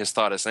BlackBerry has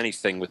taught us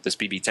anything with this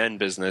BB10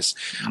 business,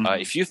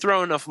 if you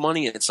throw enough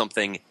money at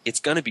something, it's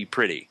going to be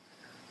pretty.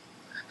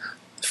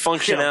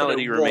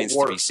 Functionality it won't remains to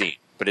work. be seen,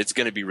 but it's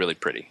going to be really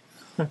pretty.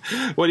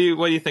 What do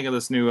you think of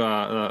this new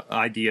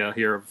idea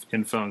here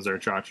in phones there,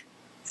 Josh?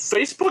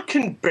 Facebook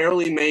can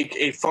barely make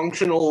a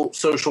functional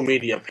social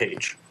media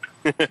page.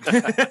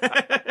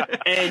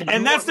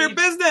 And that's their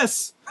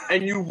business.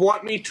 And you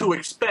want me to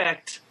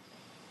expect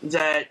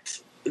that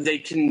they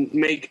can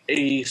make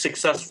a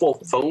successful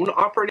phone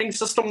operating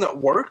system that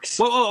works?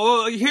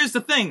 Well, here's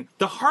the thing.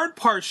 The hard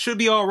part should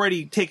be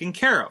already taken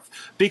care of,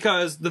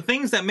 because the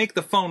things that make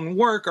the phone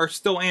work are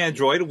still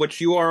Android, which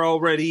you are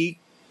already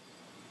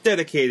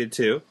dedicated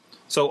to.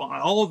 So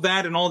all of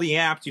that and all the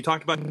apps you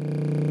talked about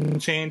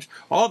change,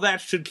 all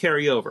that should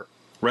carry over,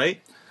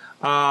 right?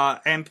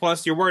 And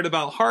plus, you're worried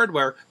about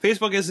hardware.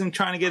 Facebook isn't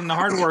trying to get in the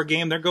hardware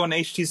game. They're going to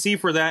HTC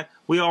for that.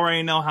 We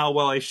already know how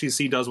well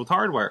HTC does with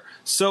hardware.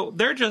 So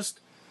they're just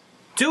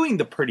doing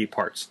the pretty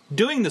parts,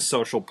 doing the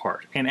social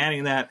part, and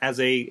adding that as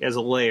a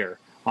layer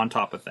on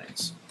top of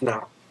things.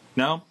 No.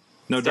 No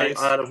Stay dice.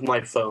 out of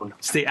my phone.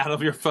 Stay out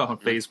of your phone,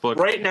 Facebook.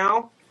 Right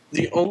now,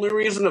 the only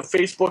reason a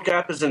Facebook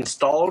app is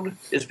installed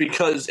is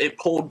because it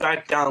pulled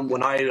back down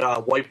when I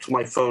wiped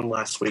my phone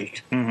last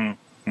week.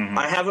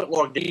 I haven't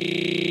logged in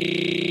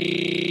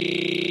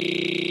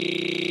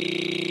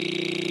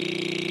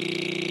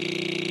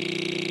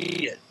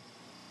yet.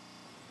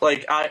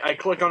 Like, I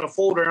click on a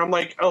folder and I'm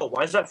like, oh,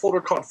 why is that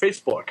folder called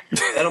Facebook?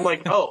 And I'm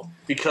like, oh,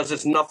 because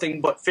it's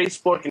nothing but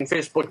Facebook and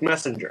Facebook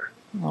Messenger.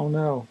 Oh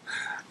no.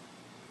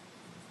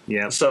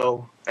 Yeah.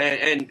 So,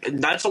 and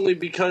that's only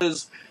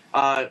because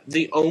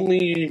the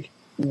only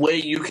way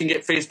you can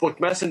get Facebook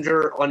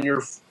Messenger on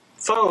your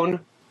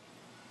phone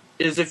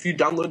is if you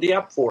download the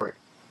app for it.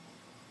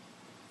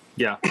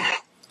 Yeah.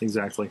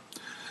 Exactly.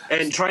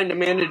 And trying to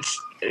manage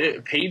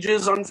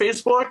pages on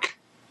Facebook,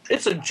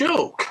 it's a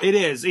joke. It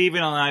is,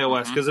 even on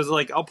iOS, because it's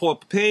like, I'll pull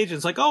up a page, and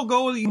it's like, oh,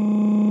 go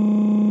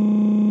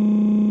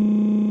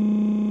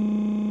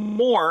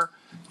more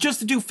just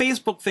to do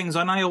Facebook things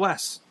on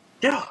iOS.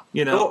 Yeah,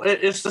 You know. well,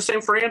 it's the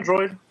same for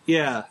Android.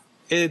 Yeah,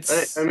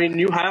 it's... I mean,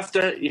 you have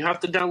to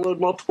download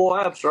multiple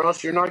apps, or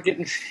else you're not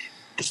getting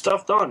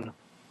stuff done.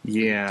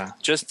 Yeah.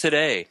 Just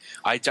today,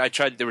 I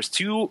tried. There was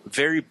two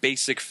very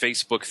basic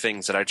Facebook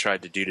things that I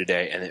tried to do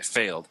today, and it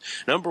failed.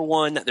 Number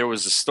one, there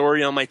was a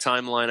story on my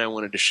timeline I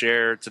wanted to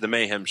share to the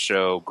Mayhem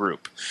Show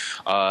group.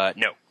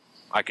 No,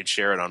 I could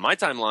share it on my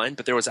timeline,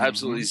 but there was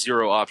absolutely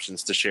zero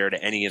options to share to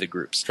any of the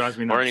groups, Drives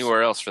me or nuts.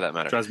 anywhere else for that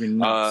matter. Drives me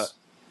nuts.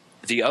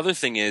 The other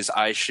thing is,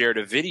 I shared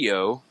a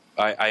video.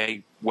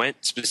 I went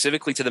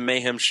specifically to the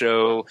Mayhem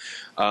Show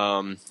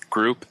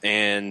group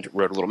and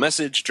wrote a little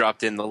message,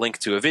 dropped in the link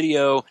to a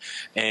video,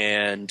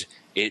 and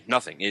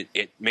nothing.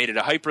 It made it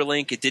a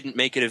hyperlink. It didn't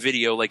make it a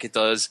video like it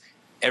does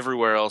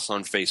everywhere else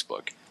on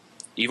Facebook.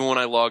 Even when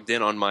I logged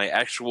in on my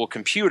actual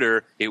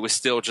computer, it was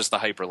still just a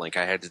hyperlink.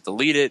 I had to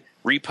delete it,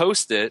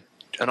 repost it,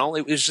 and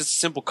it was just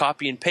simple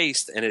copy and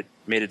paste, and it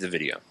made it a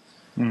video.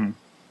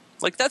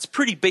 Like, that's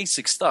pretty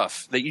basic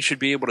stuff that you should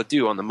be able to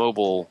do on the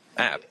mobile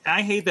app.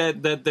 I hate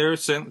that there are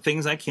some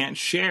things I can't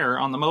share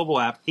on the mobile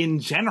app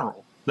in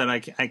general that I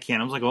can't.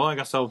 I was like, well, I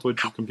guess I'll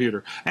switch your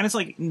computer. And it's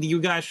like,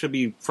 you guys should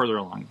be further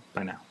along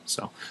by now.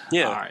 So,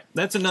 Yeah. All right.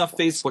 That's enough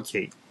Facebook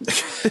hate.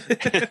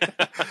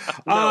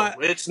 No,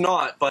 it's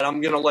not, but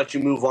I'm going to let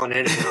you move on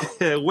anyhow.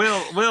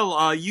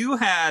 Will, you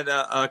had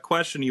a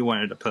question you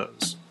wanted to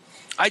pose.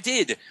 I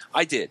did.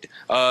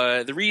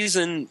 The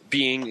reason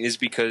being is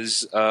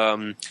because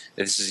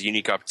this is a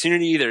unique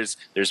opportunity. There's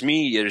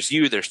me, there's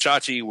you, there's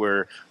Chachi.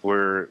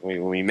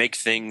 We make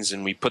things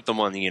and we put them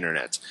on the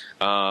internet.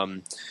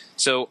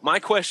 So my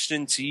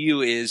question to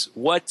you is,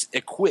 what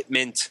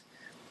equipment,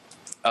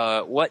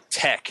 what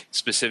tech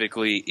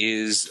specifically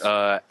is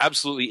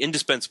absolutely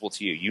indispensable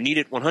to you? You need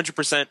it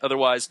 100%.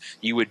 Otherwise,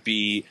 you would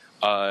be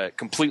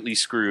completely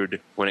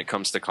screwed when it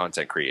comes to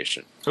content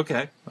creation.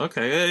 Okay.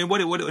 And what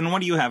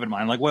do you have in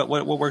mind? Like, what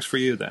works for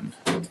you then?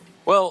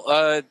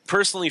 Well,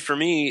 personally for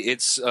me,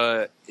 it's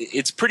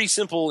pretty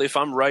simple. If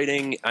I'm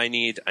writing, I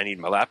need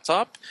my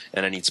laptop,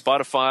 and I need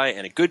Spotify,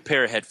 and a good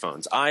pair of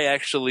headphones. I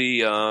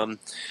actually,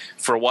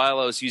 for a while,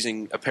 I was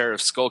using a pair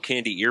of Skull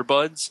Candy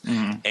earbuds,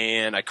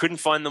 and I couldn't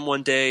find them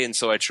one day, and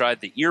so I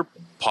tried the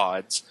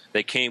EarPods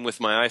that came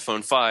with my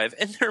iPhone 5,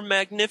 and they're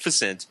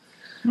magnificent.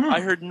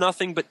 I heard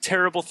nothing but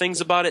terrible things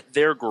about it.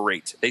 They're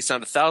great. They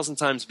sound 1,000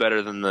 times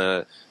better than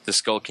the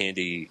Skull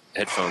Candy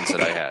headphones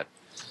that I had.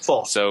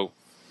 False. So,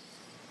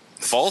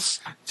 false?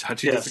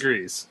 Chachi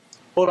disagrees.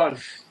 Hold on.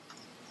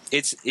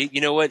 You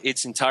know what?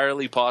 It's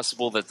entirely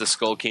possible that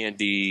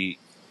the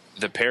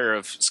pair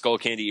of Skull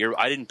Candy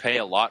I didn't pay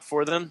a lot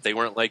for them. They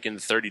weren't like in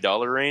the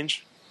 $30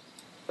 range.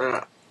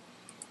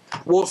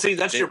 Well, see,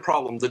 that's your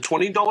problem. The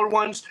 $20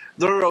 ones,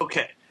 they're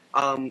okay.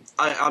 I'm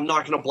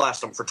not going to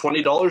blast them for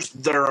 $20.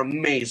 They're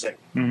amazing.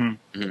 All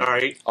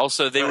right.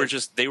 Also, they were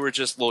just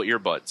little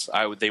earbuds.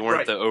 They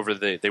weren't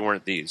Right. they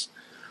weren't these.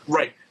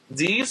 Right.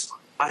 These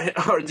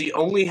are the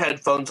only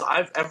headphones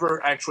I've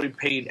ever actually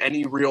paid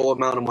any real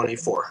amount of money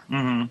for.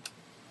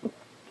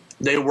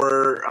 They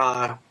were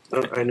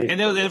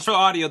And for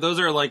audio, those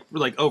are like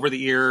over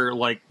the ear,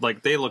 like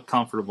they look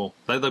comfortable.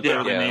 They look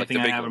better than anything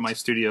I have in my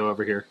studio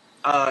over here.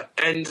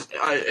 And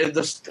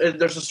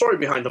there's a story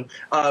behind them,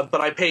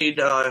 but I paid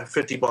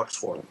 $50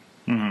 for them.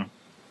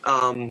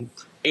 Mm-hmm.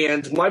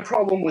 And my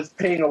problem with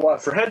paying a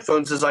lot for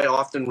headphones is I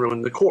often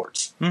ruin the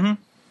cords. Mm-hmm.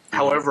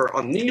 However,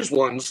 on these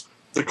ones,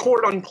 the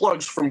cord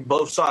unplugs from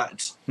both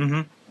sides.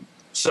 Mm-hmm.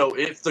 So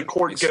if the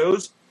cord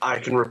goes, I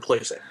can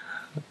replace it.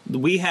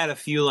 We had a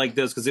few like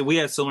this because we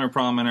had a similar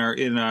problem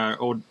in our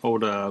old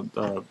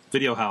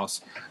video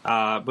house,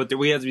 but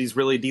we had these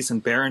really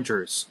decent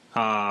Behringers.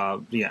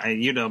 Yeah,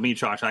 you know me,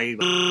 Josh.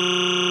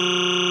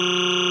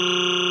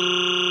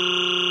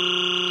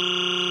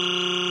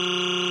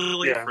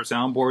 For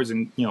soundboards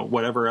and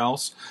whatever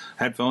else,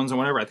 headphones and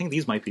whatever. I think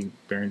these might be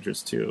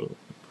Behringers too,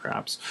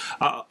 perhaps.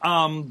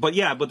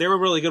 But they were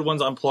really good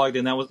ones unplugged,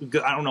 and that was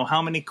good. I don't know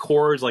how many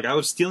cords. Like I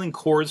was stealing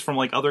cords from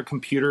like other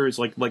computers,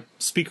 like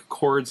speaker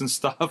cords and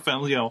stuff,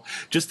 and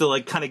just to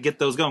like kind of get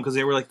those going because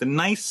they were like the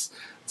nice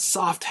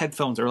soft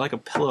headphones. They were like a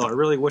pillow. I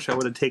really wish I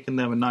would have taken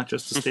them and not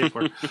just a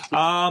stapler.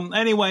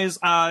 Anyways,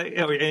 I've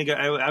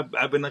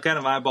been kind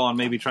of eyeballing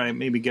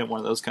maybe get one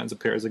of those kinds of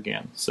pairs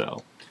again.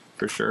 So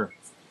for sure.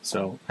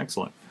 So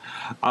excellent.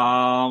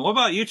 What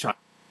about you, Chuck?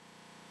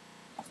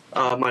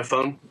 My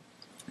phone.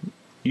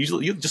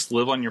 Usually, you just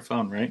live on your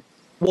phone, right?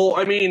 Well,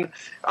 I mean,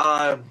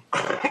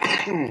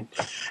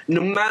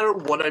 no matter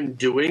what I'm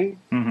doing,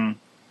 mm-hmm.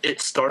 it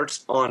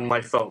starts on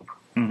my phone.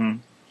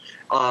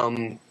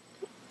 Mm-hmm.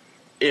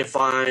 If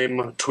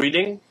I'm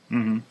tweeting,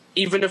 mm-hmm.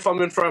 even if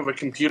I'm in front of a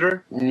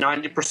computer,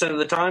 90% of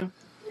the time,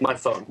 my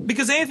phone.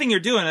 Because anything you're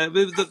doing,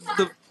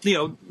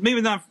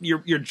 maybe not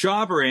your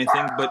job or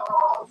anything, but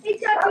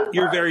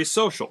you're very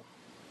social,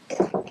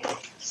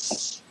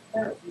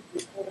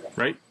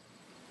 right?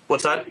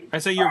 What's that? I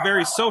say you're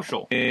very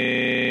social.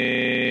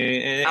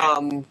 As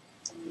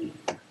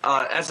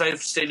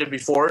I've stated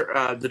before,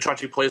 the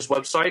Chachi Plays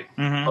website,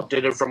 mm-hmm.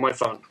 updated from my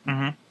phone.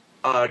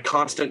 Mm-hmm.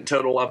 Constant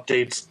total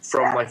updates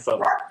from my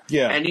phone.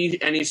 Yeah.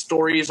 Any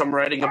stories I'm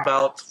writing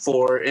about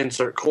for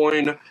Insert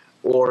Coin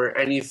or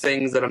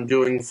anything that I'm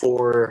doing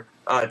for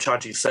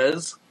Chachi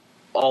Says,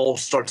 all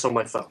starts on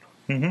my phone.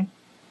 Mm-hmm.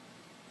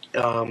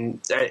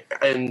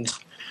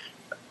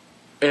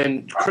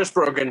 And Chris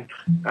Brogan,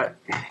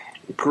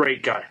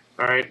 great guy.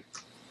 All right,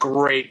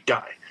 great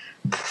guy.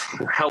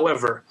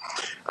 However,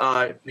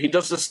 he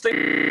does this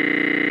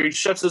thing. He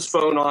shuts his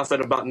phone off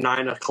at about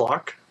 9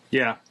 o'clock.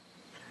 Yeah.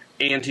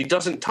 And he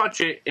doesn't touch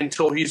it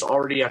until he's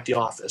already at the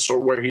office or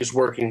where he's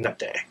working that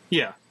day.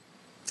 Yeah.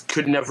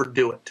 Could never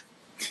do it.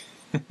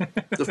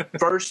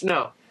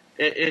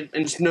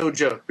 It's no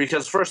joke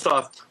because first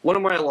off, one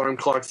of my alarm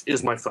clocks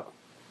is my phone.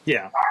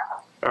 Yeah.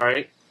 All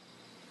right.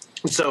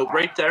 So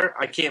right there,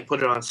 I can't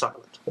put it on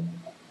silent.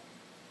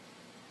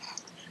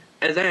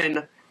 And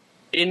then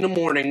in the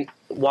morning,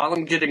 while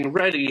I'm getting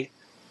ready,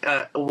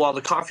 while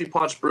the coffee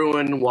pot's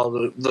brewing, while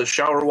the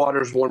shower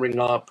water's warming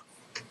up,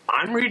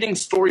 I'm reading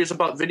stories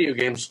about video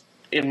games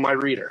in my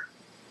reader.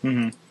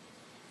 Mm-hmm.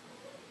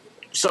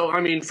 So, I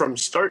mean, from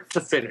start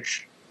to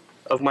finish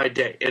of my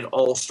day, it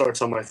all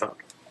starts on my phone.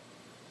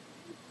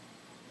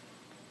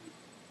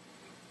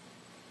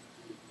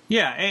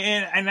 Yeah,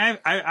 and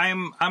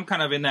I'm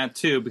kind of in that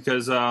too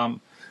because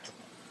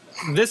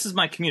this is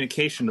my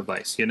communication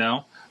device,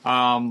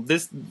 I'm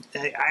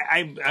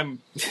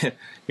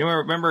you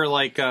remember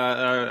like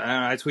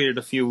I tweeted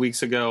a few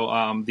weeks ago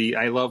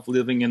I love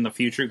living in the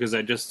future because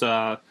I just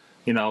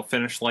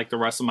finished like the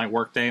rest of my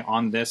workday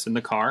on this in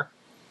the car.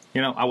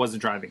 I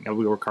wasn't driving;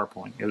 we were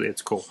carpooling.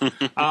 It's cool,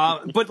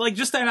 but like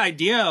just that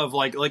idea of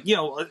like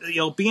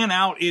being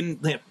out in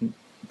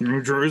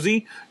New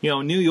Jersey,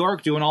 New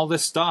York, doing all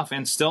this stuff,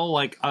 and still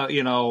like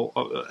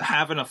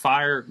having a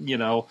fire,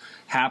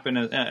 happen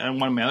and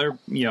one of my other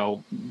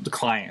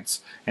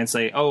clients and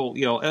say,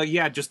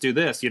 yeah, just do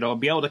this, be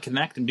able to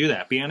connect and do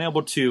that, being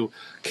able to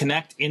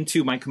connect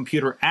into my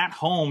computer at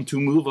home to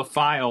move a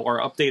file or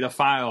update a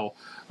file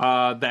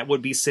that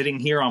would be sitting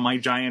here on my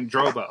giant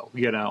Drobo,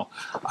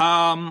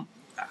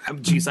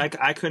 Geez,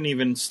 I couldn't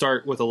even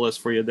start with a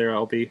list for you there,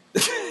 LB.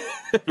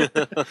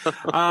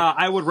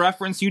 I would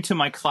reference you to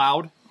my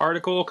cloud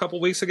article a couple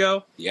weeks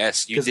ago.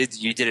 Yes, you did.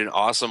 You did an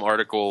awesome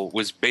article. It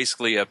was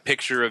basically a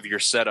picture of your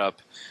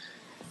setup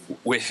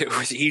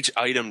with each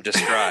item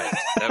described.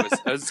 That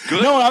was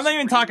good. No, I'm not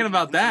even talking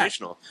about that.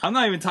 I'm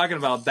not even talking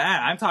about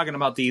that. I'm talking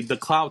about the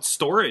cloud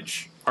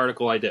storage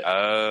article I did,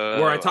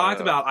 where I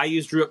talked about I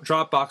use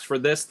Dropbox for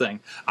this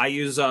thing. I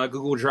use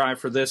Google Drive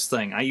for this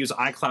thing. I use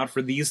iCloud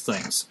for these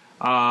things.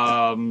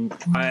 And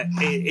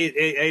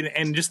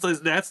just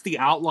that's the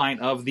outline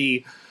of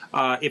the.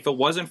 If it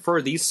wasn't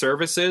for these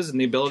services and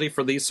the ability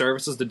for these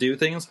services to do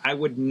things, I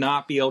would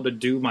not be able to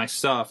do my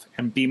stuff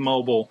and be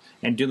mobile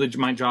and do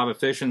my job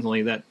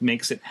efficiently. That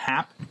makes it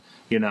happen.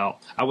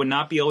 I would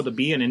not be able to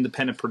be an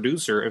independent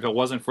producer if it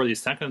wasn't for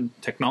these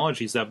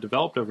technologies that I've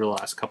developed over the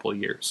last couple of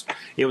years.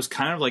 It was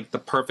kind of like the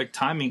perfect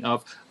timing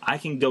of I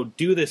can go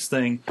do this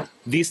thing.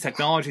 These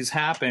technologies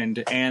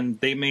happened and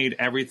they made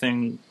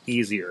everything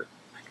easier.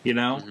 You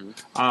know,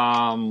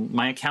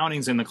 my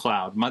accounting's in the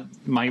cloud.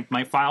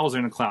 My files are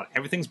in the cloud.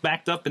 Everything's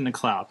backed up in the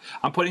cloud.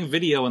 I'm putting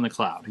video in the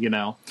cloud. You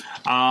know,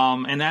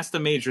 and that's the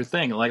major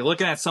thing. Like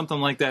looking at something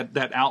like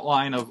that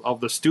outline of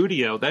the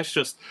studio. This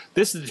is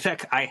the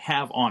tech I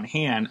have on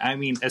hand. I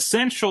mean,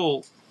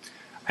 essential,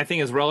 I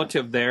think, is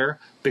relative there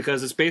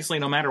because it's basically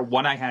no matter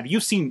what I had.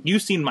 You've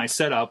seen my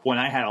setup when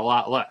I had a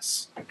lot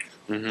less,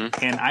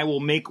 and I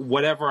will make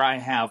whatever I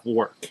have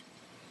work.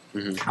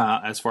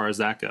 As far as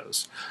that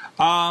goes,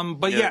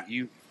 but yeah,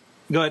 you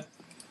go ahead.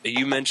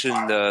 You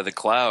mentioned the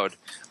cloud,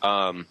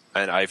 and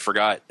I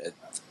forgot.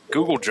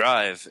 Google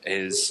Drive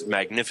is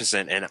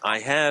magnificent, and I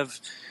have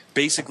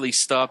basically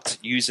stopped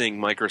using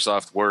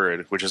Microsoft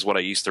Word, which is what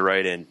I used to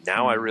write in.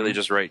 Now I really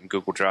just write in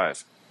Google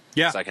Drive.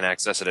 Yeah, so I can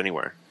access it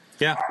anywhere.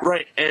 Yeah,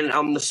 right. And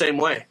I'm the same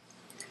way.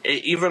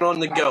 Even on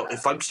the go,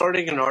 if I'm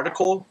starting an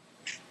article,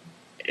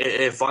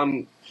 if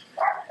I'm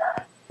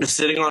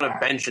sitting on a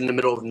bench in the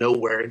middle of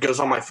nowhere, it goes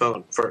on my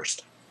phone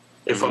first.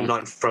 If I'm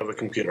not in front of a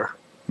computer,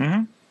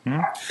 and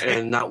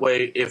that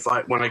way,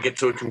 when I get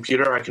to a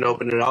computer, I can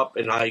open it up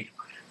and I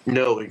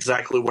know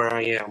exactly where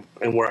I am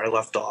and where I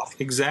left off.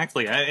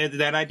 Exactly.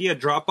 That idea,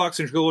 Dropbox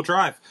and Google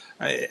Drive.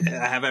 I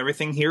have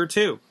everything here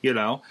too. You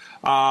know,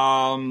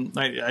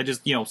 I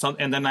just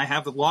and then I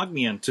have to log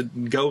me in to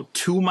go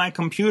to my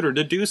computer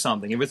to do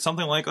something. If it's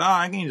something like,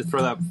 I can just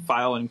throw that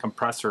file in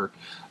compressor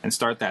and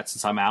start that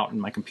since I'm out and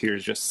my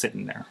computer's just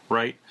sitting there,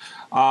 right?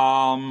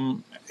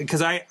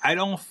 Because I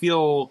don't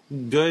feel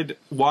good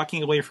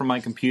walking away from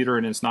my computer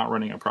and it's not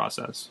running a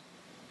process.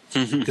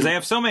 Because I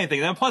have so many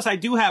things. And plus, I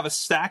do have a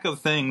stack of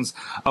things,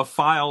 of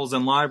files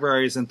and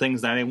libraries and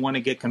things that I want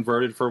to get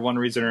converted for one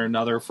reason or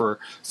another for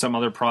some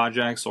other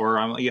projects. Or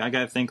I got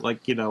to think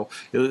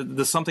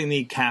does something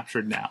need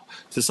captured now?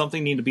 Does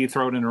something need to be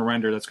thrown in a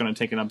render that's going to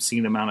take an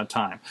obscene amount of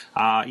time?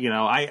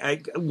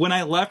 When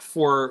I left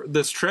for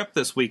this trip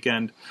this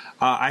weekend,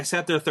 I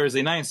sat there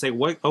Thursday night and say,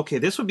 okay,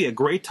 this would be a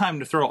great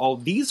time to throw all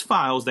these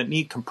files that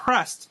need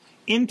compressed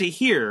into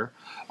here.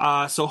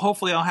 So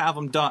hopefully I'll have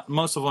them done,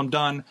 most of them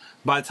done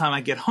by the time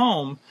I get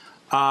home,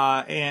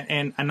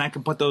 and I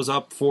can put those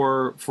up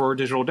for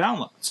digital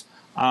downloads.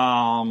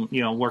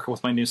 Working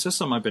with my new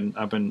system, I've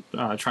been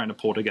trying to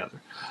pull together.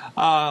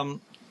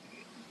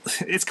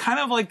 It's kind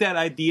of like that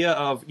idea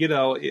of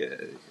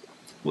in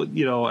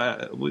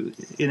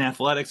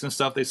athletics and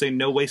stuff, they say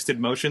no wasted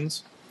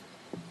motions.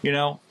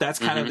 That's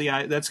kind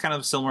of that's kind of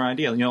a similar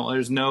idea.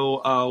 There's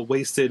no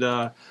wasted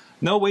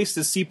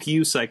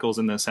CPU cycles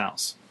in this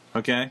house.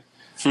 Okay.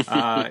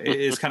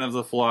 Is kind of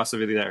the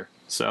philosophy there.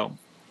 So,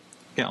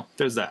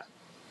 there's that.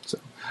 So,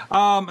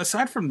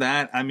 aside from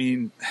that, I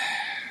mean,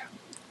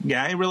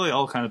 it really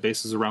all kind of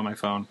bases around my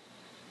phone.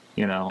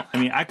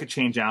 I could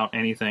change out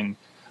anything.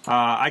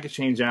 I could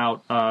change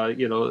out,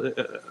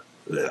 that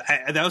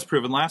was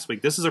proven last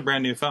week. This is a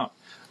brand new phone.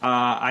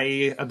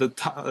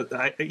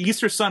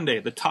 Easter Sunday,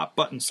 the top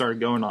button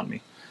started going on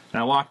me. And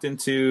I walked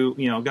into,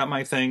 got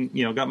my thing,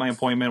 got my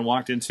appointment,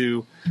 walked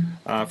into,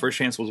 first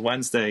chance was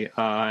Wednesday,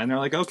 and they're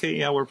like, okay,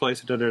 yeah, we're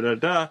replacing,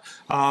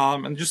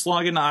 and just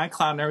log into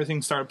iCloud and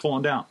everything started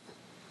pulling down,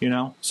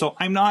 So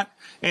I'm not,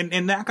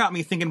 and that got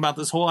me thinking about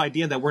this whole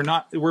idea that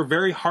we're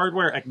very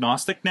hardware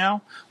agnostic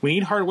now. We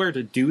need hardware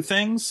to do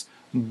things.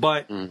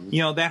 But,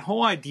 that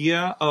whole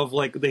idea of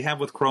like they have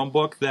with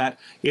Chromebook that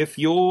if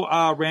you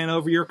ran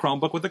over your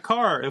Chromebook with a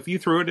car, if you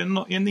threw it in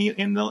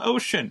the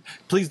ocean,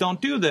 please don't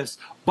do this.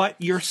 But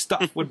your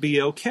stuff would be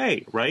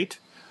okay, right?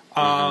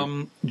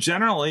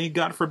 Generally,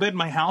 God forbid,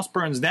 my house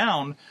burns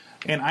down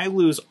and I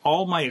lose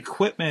all my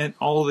equipment,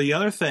 all the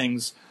other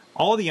things,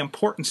 all the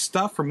important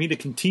stuff for me to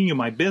continue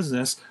my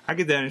business. I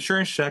get that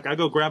insurance check. I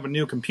go grab a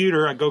new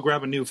computer. I go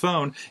grab a new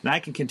phone, and I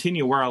can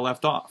continue where I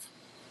left off.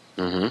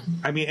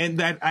 I mean, and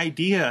that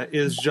idea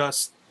is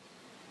just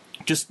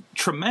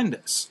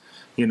tremendous,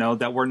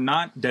 that we're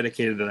not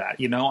dedicated to that.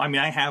 I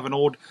mean, I have an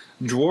old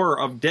drawer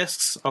of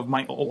discs of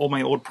all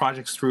my old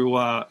projects through,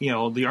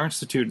 the Art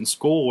Institute and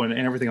school and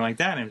everything like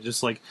that. And it's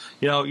just like,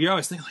 you're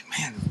always thinking like,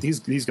 man,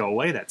 these go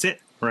away. That's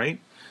it. Right.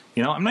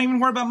 I'm not even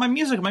worried about my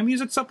music. My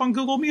music's up on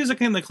Google Music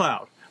in the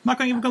cloud. I'm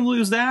not even going to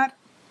lose that.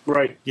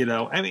 Right.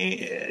 I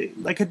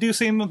mean, I could do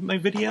same with my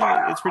video.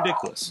 It's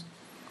ridiculous.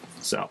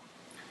 So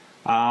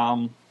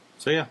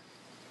yeah.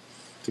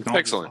 Technology.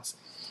 Excellent.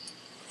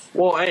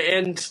 Well,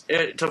 and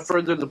to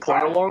further the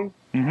point along,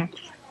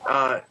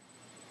 I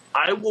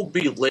will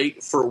be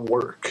late for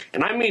work,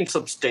 and I mean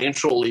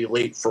substantially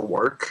late for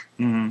work,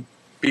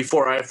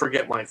 before I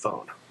forget my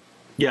phone.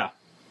 Yeah.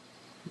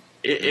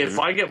 If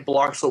I get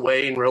blocks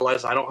away and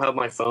realize I don't have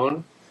my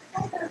phone,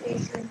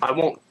 I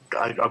won't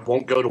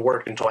go to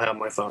work until I have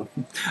my phone.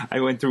 I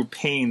went through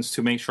pains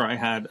to make sure I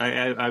had.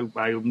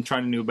 I'm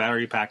trying a new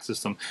battery pack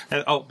system.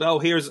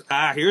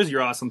 Here's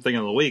your awesome thing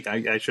of the week.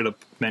 I should have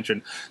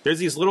mentioned. There's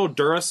these little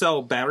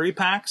Duracell battery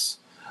packs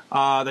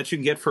that you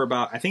can get for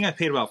about. I think I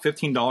paid about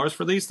 $15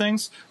 for these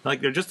things.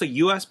 Like they're just a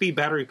USB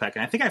battery pack,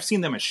 and I think I've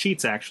seen them at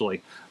Sheetz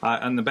actually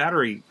on the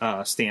battery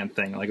stand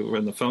thing, like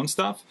in the phone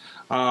stuff.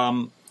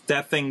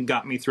 That thing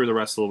got me through the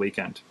rest of the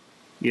weekend.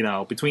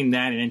 between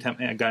that and anytime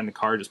I got in the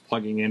car, just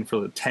plugging in for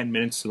the 10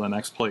 minutes to the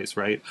next place,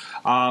 right?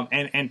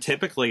 And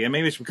typically, and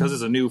maybe it's because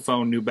it's a new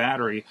phone, new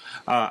battery,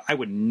 I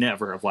would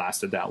never have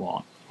lasted that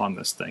long on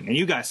this thing. And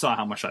you guys saw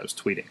how much I was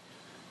tweeting,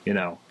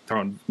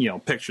 throwing,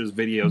 pictures,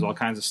 videos, all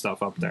kinds of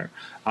stuff up there.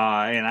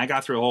 And I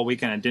got through a whole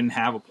weekend and didn't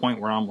have a point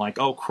where I'm like,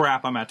 oh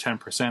crap, I'm at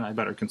 10%, I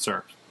better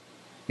conserve.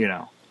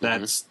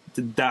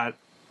 That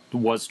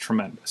was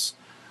tremendous.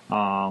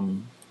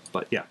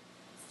 But yeah.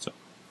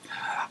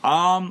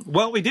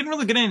 Well, we didn't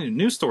really get into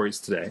news stories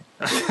today,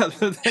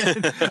 other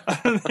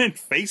than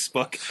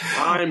Facebook.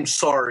 I'm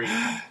sorry.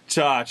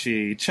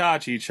 Chachi.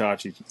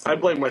 I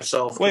blame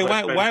myself. Wait,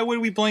 why would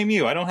we blame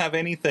you? I don't have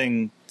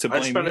anything to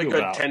blame you about. I spent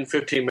a good 10,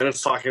 15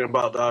 minutes talking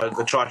about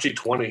the Chachi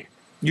 20.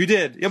 You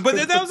did, yeah, but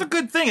that was a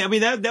good thing. I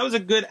mean, that was a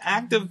good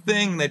active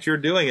thing that you're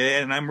doing,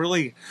 and I'm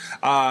really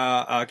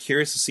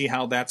curious to see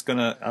how that's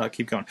gonna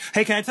keep going.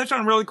 Hey, can I touch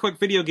on really quick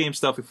video game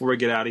stuff before we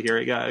get out of here?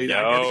 I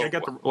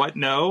got the what?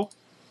 No.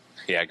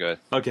 Yeah, good.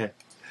 Okay.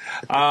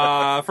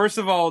 First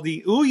of all,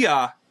 the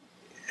Ouya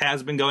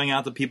has been going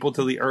out to people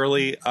to the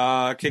early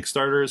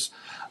Kickstarters.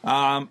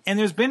 And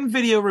there's been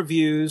video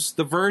reviews.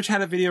 The Verge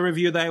had a video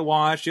review that I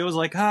watched. It was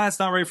like, it's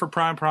not ready for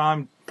prime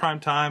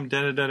time,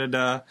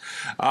 da-da-da-da-da.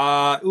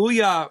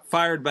 Ouya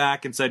fired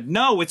back and said,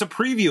 no, it's a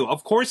preview.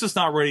 Of course it's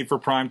not ready for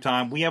prime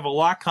time. We have a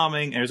lot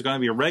coming, and there's going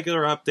to be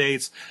regular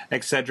updates,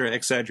 etc.,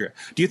 etc.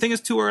 Do you think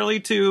it's too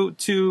early to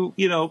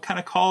kind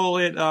of call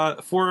it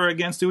for or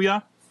against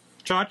Ouya?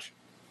 Josh?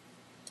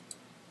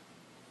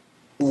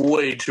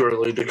 Way too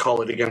early to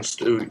call it against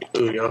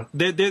Ouya.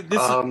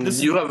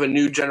 You have a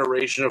new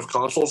generation of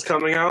consoles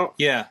coming out.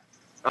 Yeah.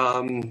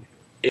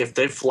 If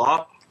they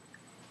flop,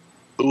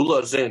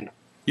 Ouya's in.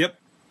 Yep.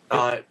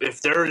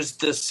 If there is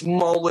the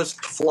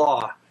smallest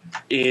flaw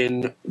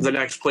in the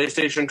next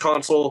PlayStation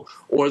console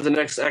or the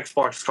next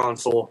Xbox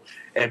console,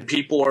 and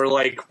people are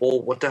like,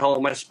 well, what the hell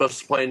am I supposed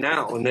to play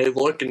now? And they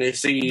look and they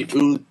see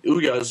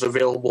Ouya is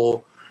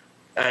available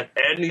at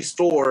any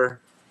store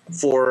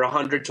for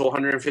 $100 to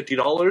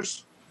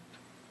 $150,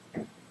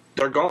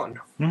 they're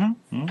gone.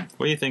 Mm-hmm.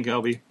 What do you think,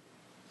 LB?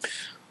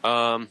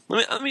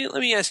 Let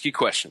me ask you a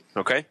question,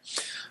 okay?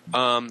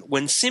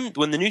 When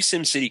the new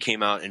SimCity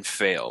came out and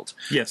failed,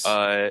 yes,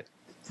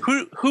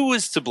 who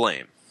was to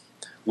blame?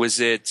 Was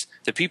it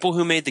the people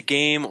who made the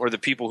game or the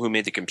people who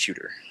made the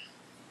computer?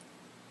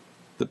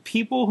 The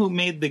people who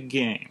made the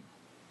game.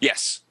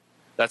 Yes.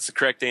 That's the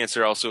correct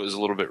answer. Also, it was a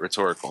little bit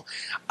rhetorical.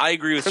 I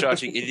agree with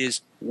Chachi. It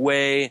is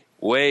way,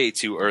 way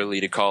too early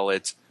to call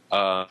it.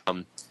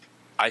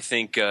 I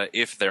think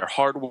if their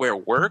hardware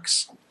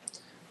works,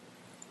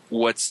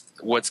 what's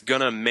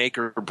gonna make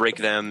or break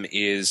them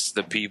is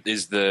the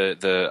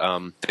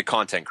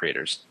content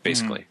creators,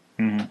 basically.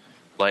 Mm-hmm.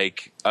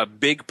 Like a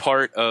big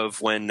part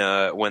of when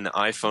the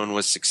iPhone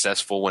was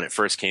successful when it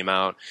first came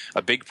out,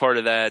 a big part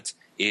of that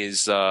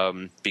is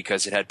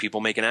because it had people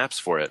making apps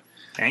for it.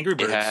 Angry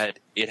Birds. It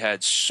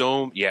had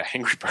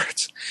Angry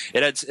Birds.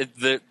 It had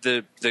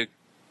the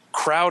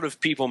crowd of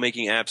people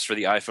making apps for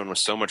the iPhone was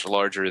so much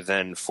larger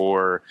than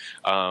for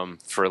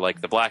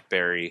like the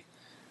BlackBerry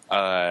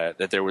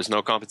that there was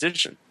no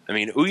competition. I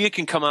mean, Ouya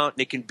can come out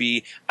and it can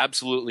be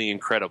absolutely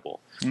incredible,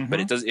 but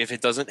if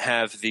it doesn't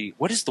have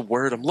what is the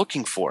word I'm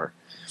looking for?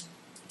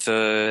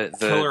 The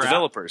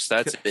developers.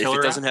 That's if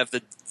it doesn't have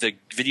the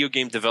video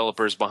game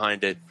developers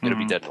behind it, it'll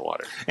be dead in the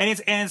water. And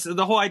it's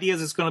the whole idea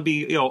is it's going to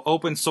be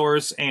open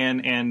source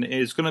and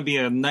it's going to be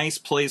a nice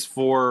place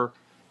for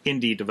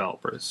indie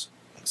developers.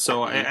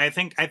 So I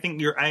think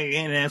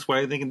and that's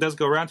why I think it does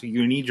go around to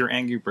you need your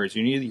Angry Birds,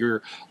 you need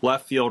your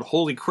left field.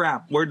 Holy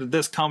crap, where did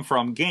this come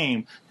from?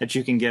 Game that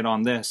you can get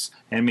on this,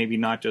 and maybe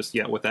not just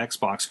yet with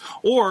Xbox.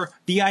 Or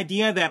the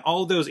idea that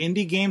all those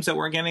indie games that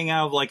we're getting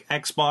out of like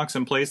Xbox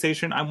and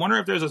PlayStation, I wonder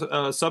if there's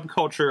a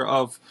subculture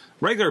of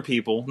regular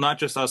people, not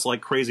just us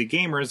like crazy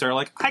gamers. They're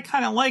like, I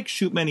kind of like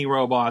Shoot Many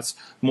Robots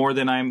more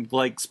than I'm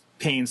like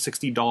paying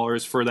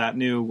 $60 for that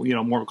new,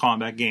 Mortal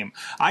Kombat game.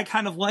 I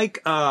kind of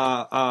like,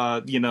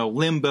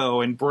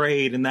 Limbo and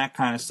Braid and that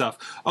kind of stuff.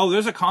 Oh,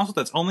 there's a console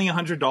that's only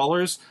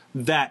 $100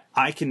 that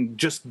I can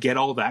just get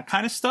all that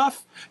kind of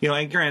stuff.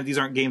 And granted, these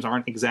games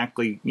aren't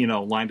exactly,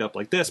 lined up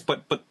like this,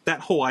 but that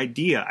whole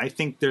idea, I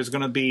think there's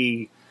going to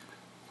be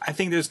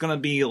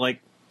like,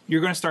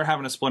 you're going to start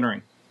having a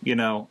splintering,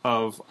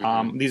 of,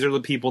 these are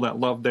the people that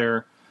love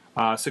their,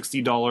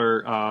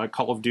 $60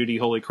 Call of Duty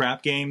holy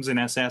crap games and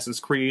Assassin's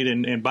Creed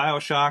and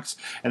Bioshocks,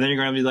 and then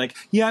you're going to be like,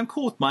 yeah, I'm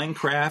cool with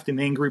Minecraft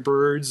and Angry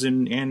Birds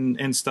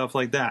and stuff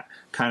like that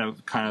kind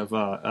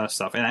of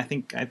stuff. And I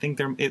think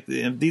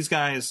if these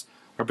guys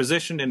are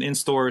positioned and in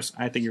stores,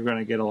 I think you're going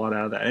to get a lot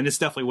out of that. And it's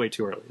definitely way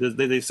too early.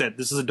 They said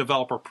this is a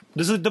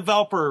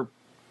developer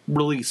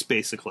release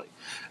basically.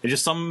 It's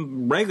just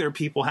some regular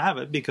people have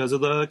it because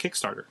of the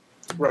Kickstarter.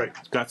 Right,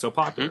 it got so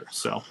popular.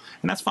 So,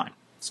 and that's fine.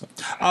 So,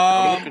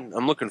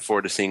 I'm looking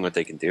forward to seeing what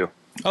they can do.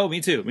 Oh, me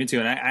too.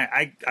 And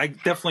I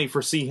definitely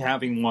foresee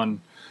having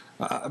one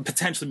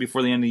potentially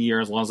before the end of the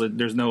year, as long as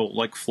there's no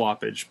like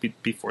floppage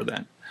before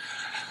then.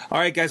 All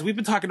right, guys, we've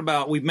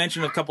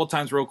mentioned a couple of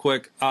times real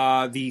quick,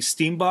 the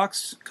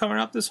Steambox coming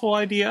up, this whole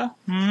idea.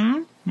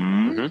 I'm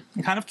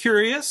kind of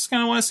curious,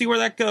 kind of want to see where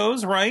that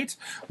goes, right?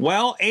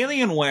 Well,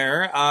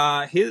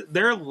 Alienware,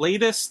 their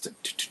latest,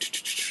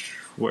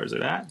 where is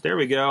it at? There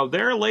we go.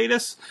 Their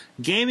latest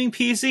gaming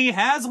PC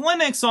has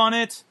Linux on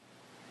it,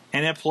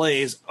 and it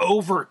plays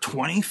over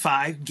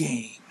 25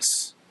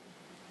 games.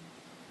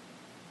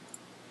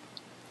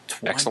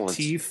 Excellent.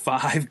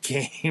 25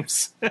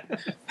 games.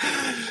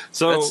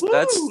 So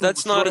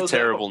that's not a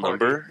terrible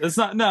number. it's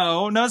not.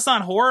 No, it's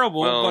not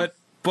horrible. Well,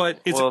 but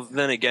it's Well,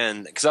 then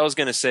again, because I was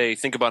going to say,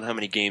 think about how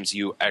many games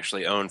you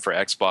actually own for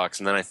Xbox,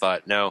 and then I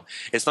thought, no,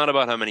 it's not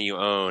about how many you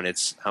own;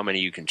 it's how many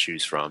you can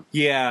choose from.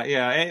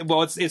 yeah.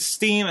 Well, it's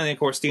Steam, and of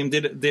course, Steam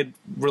did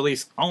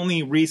release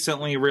only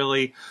recently,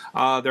 really,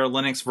 their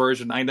Linux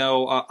version. I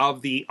know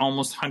of the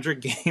almost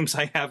 100 games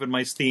I have in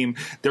my Steam,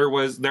 there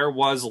was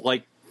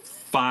like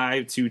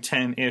 5 to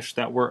 10-ish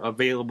that were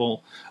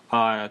available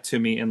to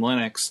me in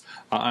Linux,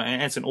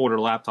 and it's an older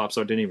laptop,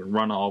 so it didn't even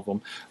run all of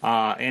them,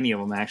 any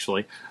of them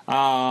actually.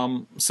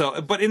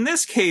 But in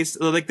this case,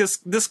 like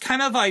this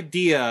kind of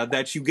idea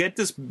that you get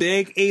this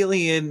big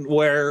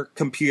Alienware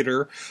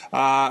computer.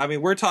 I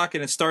mean, we're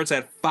talking. It starts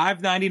at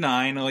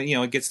 $599. You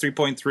know, it gets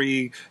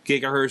 3.3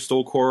 gigahertz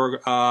dual core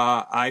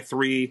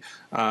i3,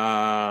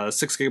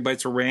 6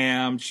 gigabytes of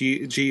RAM,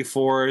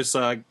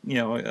 GeForce,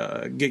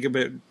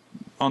 gigabit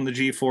on the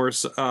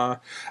GeForce,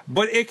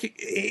 but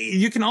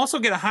you can also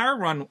get a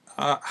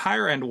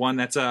higher end one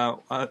that's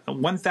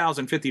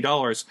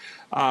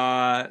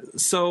 $1,050.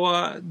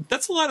 So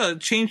that's a lot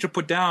of change to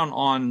put down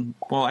on.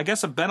 Well, I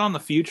guess a bet on the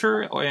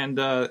future, and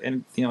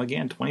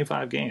again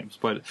 25 games,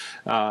 but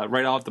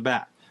right off the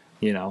bat.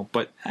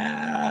 But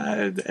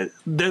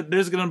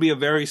there's going to be a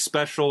very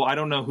special. I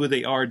don't know who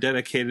they are.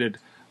 Dedicated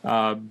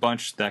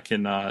bunch that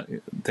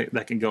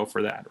can go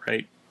for that,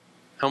 right?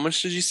 How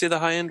much did you say the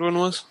high end one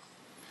was?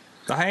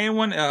 The high-end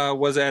one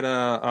was at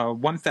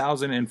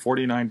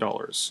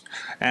 $1,049,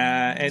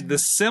 and the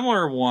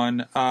similar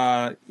one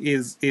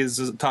is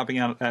topping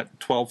out at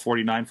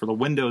 $1,249 for the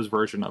Windows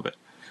version of it.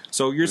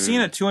 So you're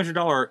seeing a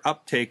 $200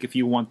 uptake if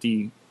you want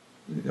the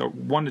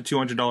 $100 to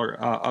 $200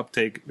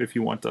 uptake if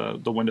you want the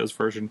Windows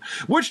version,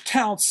 which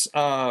touts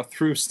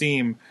through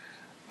Steam.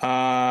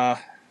 Still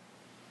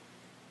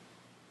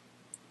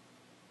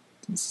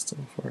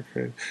far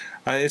crazy.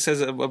 It says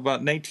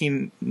about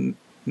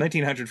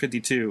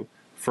 1952.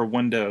 For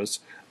Windows.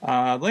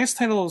 Linux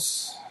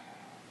titles.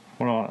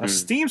 Hold on. A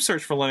Steam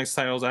search for Linux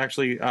titles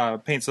actually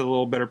paints a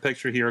little better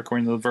picture here,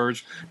 according to The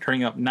Verge,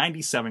 turning up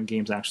 97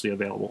 games actually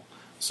available.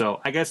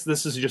 So I guess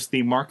this is just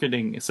the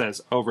marketing. It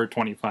says over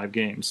 25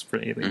 games for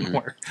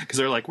Alienware because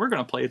they're like, we're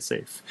going to play it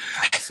safe.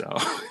 So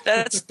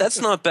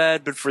that's not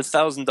bad, but for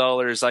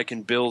 $1,000, I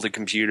can build a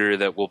computer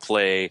that will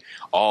play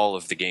all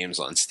of the games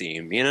on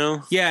Steam.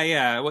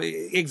 Yeah. Well,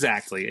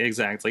 exactly,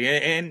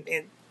 and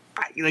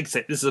like I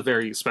said, this is a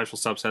very special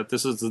subset.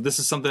 This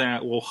is something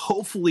that will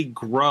hopefully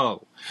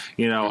grow.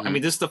 I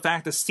mean, just the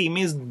fact that Steam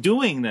is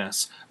doing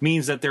this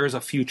means that there is a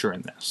future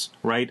in this,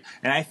 right?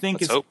 And I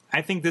think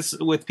I think this,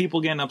 with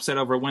people getting upset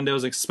over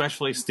Windows,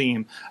 especially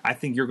Steam, I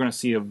think you're going to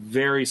see a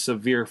very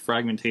severe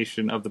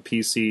fragmentation of the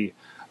PC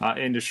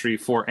industry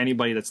for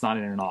anybody that's not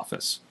in an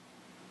office,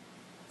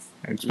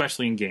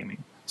 especially in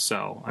gaming.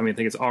 So, I mean, I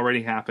think it's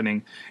already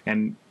happening,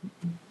 and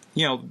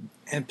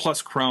and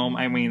plus Chrome.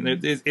 I mean, I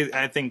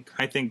think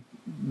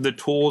the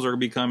tools are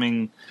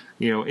becoming,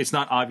 it's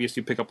not obvious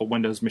you pick up a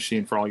Windows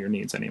machine for all your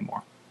needs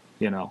anymore.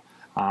 There's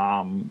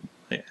going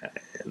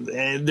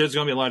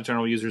to be a lot of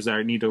general users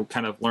that need to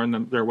kind of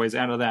learn their ways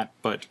out of that,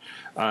 but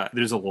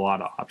there's a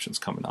lot of options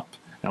coming up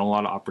and a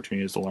lot of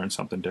opportunities to learn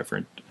something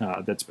different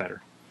that's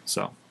better.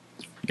 So.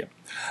 Yeah.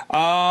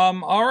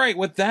 All right.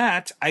 With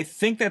that, I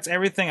think that's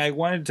everything I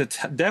wanted to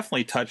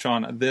definitely touch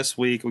on this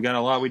week. We got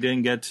a lot we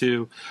didn't get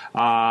to.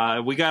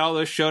 We got all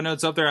those show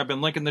notes up there. I've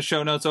been linking the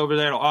show notes over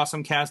there to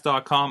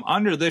awesomecast.com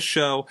under this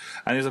show.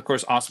 And there's, of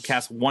course,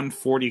 Awesomecast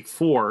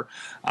 144.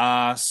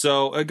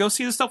 So go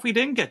see the stuff we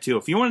didn't get to.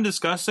 If you want to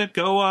discuss it,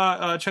 go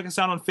check us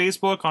out on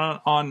Facebook,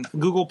 on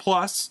Google+,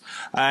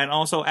 and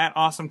also at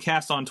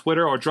Awesomecast on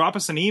Twitter, or drop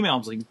us an email.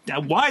 It's like,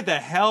 why the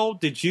hell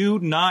did you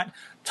not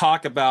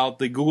talk about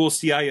the Google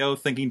CIO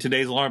thinking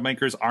today's alarm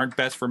makers aren't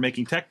best for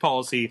making tech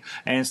policy,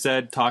 and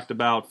instead talked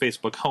about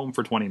Facebook Home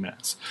for 20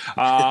 minutes.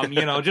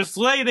 Just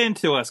lay it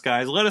into us,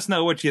 guys. Let us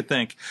know what you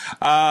think.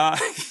 I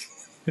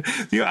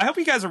hope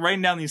you guys are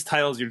writing down these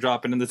titles you're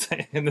dropping in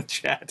the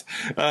chat.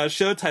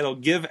 Show title: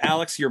 Give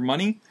Alex Your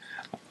Money.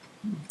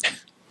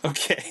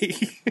 Okay.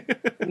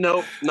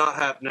 Nope, not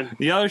happening.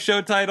 The other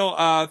show title,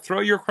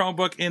 Throw Your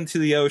Chromebook into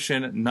the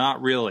Ocean. Not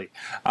really.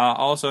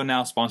 Also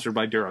now sponsored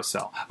by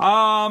Duracell.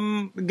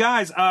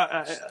 Guys,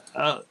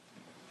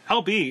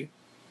 LB,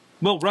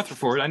 Will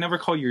Rutherford, I never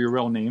call you your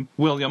real name.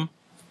 William.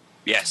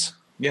 Yes.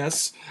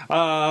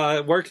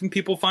 Where can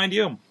people find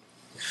you?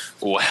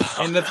 Well,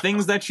 and the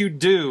things that you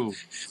do.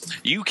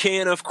 you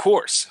can, of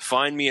course,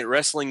 find me at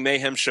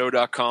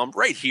WrestlingMayhemShow.com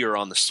right here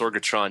on the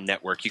Sorgatron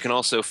Network. You can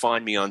also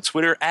find me on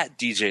Twitter at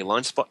DJ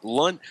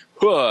DJ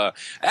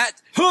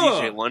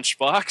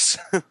Lunchbox.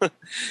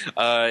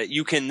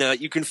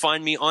 You can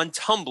find me on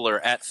Tumblr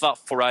at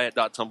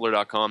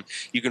thoughtfulriot.tumblr.com.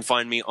 You can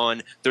find me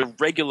on the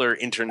regular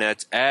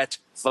internet at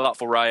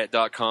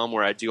thoughtfulriot.com,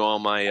 where I do all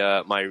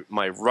my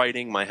my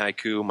writing, my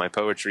haiku, my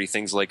poetry,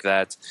 things like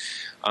that.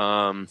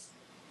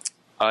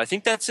 I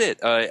think that's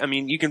it. I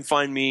mean, you can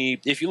find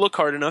me, if you look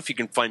hard enough, you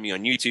can find me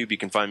on YouTube, you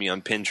can find me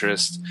on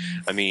Pinterest.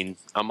 I mean,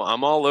 I'm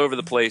all over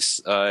the place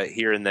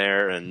here and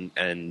there,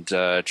 and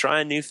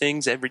trying new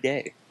things every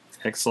day.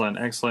 Excellent.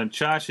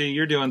 Chachi,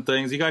 you're doing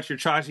things. You got your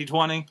Chachi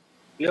 20?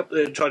 Yep,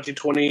 the Chachi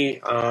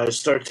 20.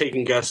 Start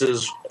taking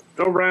guesses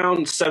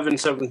around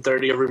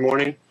 7:30 every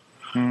morning.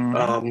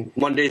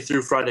 Monday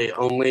through Friday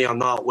only. I'm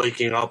not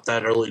waking up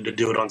that early to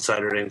do it on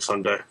Saturday and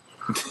Sunday.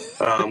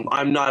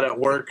 I'm not at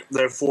work,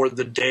 therefore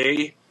the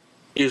day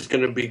is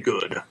going to be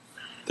good.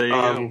 There you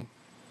go.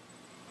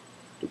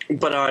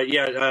 But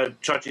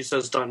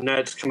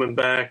ChachiSays.net's coming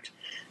back.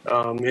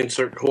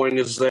 Insert Coin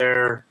is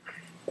there.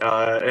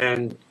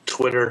 And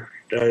Twitter.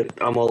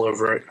 I'm all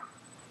over it.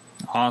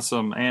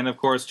 Awesome. And, of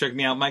course, check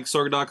me out,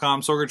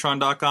 MikeSorg.com,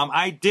 Sorgatron.com.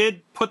 I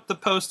did put the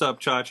post up,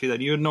 Chachi,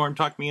 that you and Norm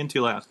talked me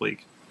into last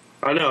week.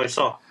 I know, I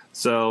saw.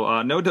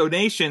 So, no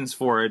donations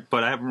for it,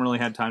 but I haven't really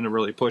had time to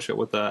really push it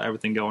with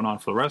everything going on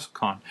for the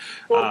WrestleCon.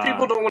 Well,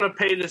 people don't want to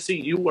pay to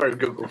see you wear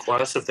Google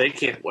Glass if they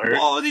can't wear it.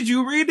 Well, did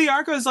you read the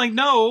article? It's like,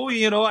 no,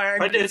 I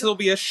did. guess it'll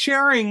be a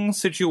sharing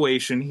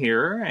situation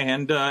here,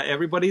 and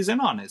everybody's in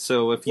on it.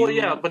 So if you... Well,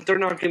 yeah, but they're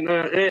not going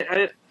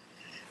to...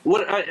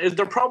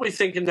 they're probably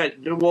thinking that,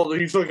 well,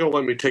 he's not going to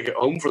let me take it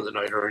home for the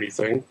night or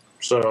anything.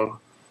 So,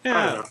 yeah.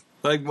 I don't know.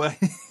 Like,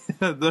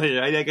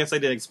 I guess I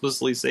didn't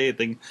explicitly say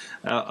anything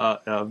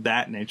of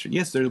that nature.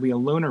 Yes, there'll be a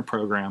loaner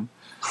program.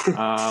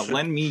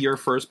 Lend me your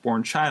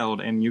firstborn child,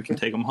 and you can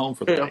take them home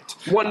for the night.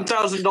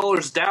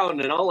 $1,000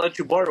 down, and I'll let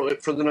you borrow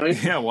it for the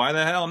night. Yeah, why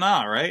the hell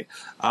not, right?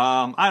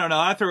 I don't know.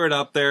 I threw it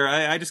up there.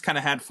 I just kind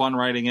of had fun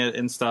writing it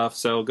and stuff.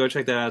 So go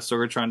check that out at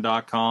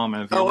Sorgatron.com.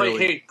 And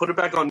hey, put it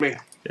back on me.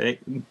 Okay.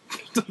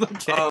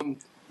 Okay.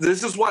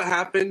 This is what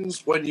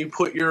happens when you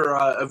put your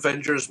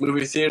Avengers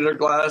movie theater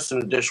glass in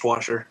a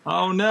dishwasher.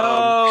 Oh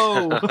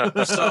no!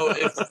 So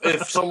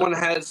if someone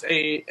has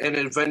an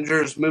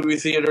Avengers movie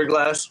theater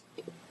glass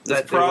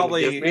that they want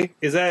to give me,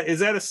 is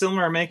that a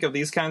similar make of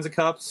these kinds of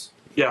cups?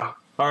 Yeah.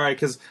 All right,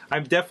 because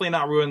I'm definitely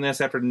not ruining this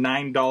after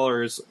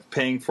 $9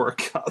 paying for a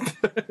cup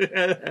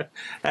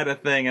at a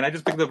thing, and I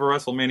just picked up a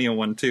WrestleMania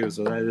one too,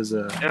 so that is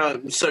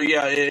a. So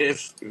yeah,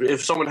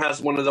 if someone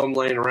has one of them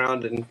laying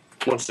around and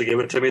wants to give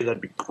it to me, that'd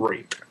be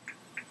great.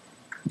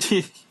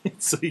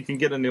 So you can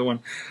get a new one.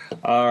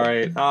 All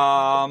right.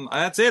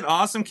 That's it.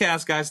 Awesome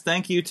Cast, guys.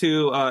 Thank you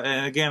to,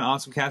 and again,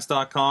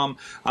 awesomecast.com.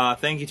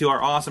 Thank you to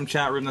our awesome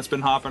chat room that's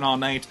been hopping all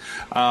night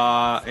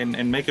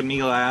and making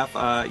me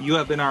laugh. You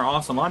have been our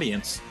awesome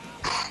audience.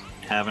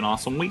 Have an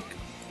awesome week.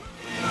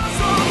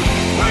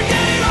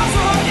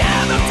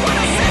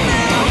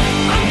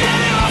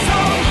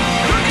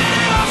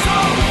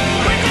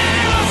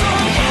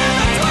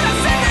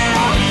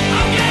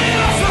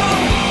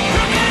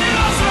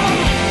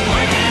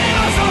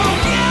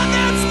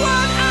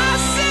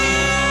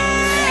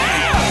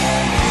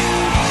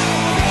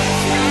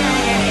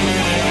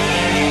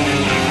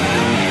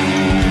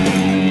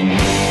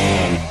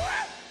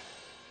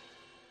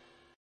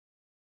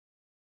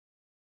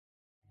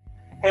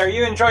 Hey, are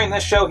you enjoying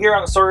this show here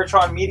on the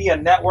Sorgatron Media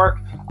Network,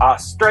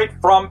 straight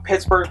from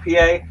Pittsburgh,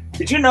 PA?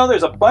 Did you know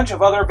there's a bunch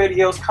of other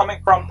videos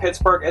coming from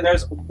Pittsburgh, and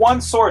there's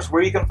one source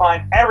where you can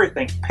find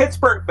everything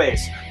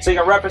Pittsburgh-based, so you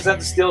can represent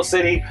the Steel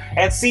City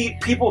and see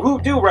people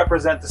who do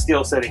represent the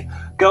Steel City.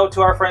 Go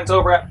to our friends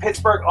over at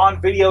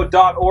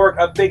PittsburghOnVideo.org,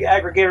 a big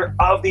aggregator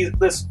of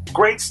this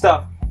great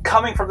stuff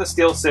coming from the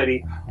Steel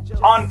City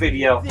on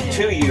video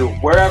to you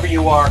wherever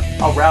you are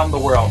around the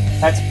world.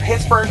 That's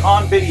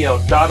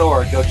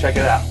PittsburghOnVideo.org. Go check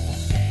it out.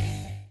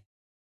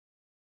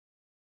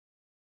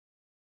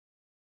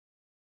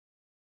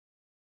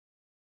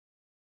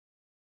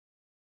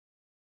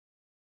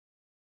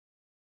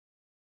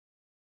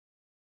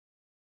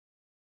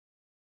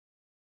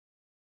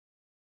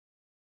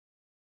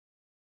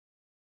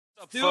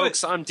 What's up,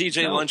 folks? I'm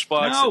DJ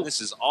Lunchbox, and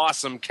this is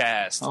Awesome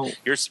Cast.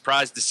 You're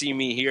surprised to see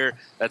me here.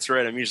 That's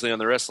right, I'm usually on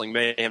the Wrestling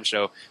Mayhem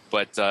Show,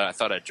 but I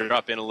thought I'd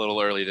drop in a little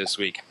early this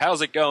week.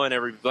 How's it going,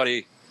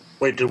 everybody?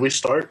 Wait, did we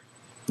start?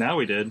 Now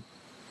we did.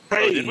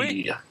 Hey! Oh, did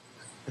we?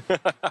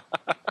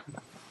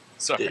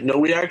 Sorry. Didn't know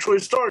we actually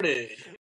started.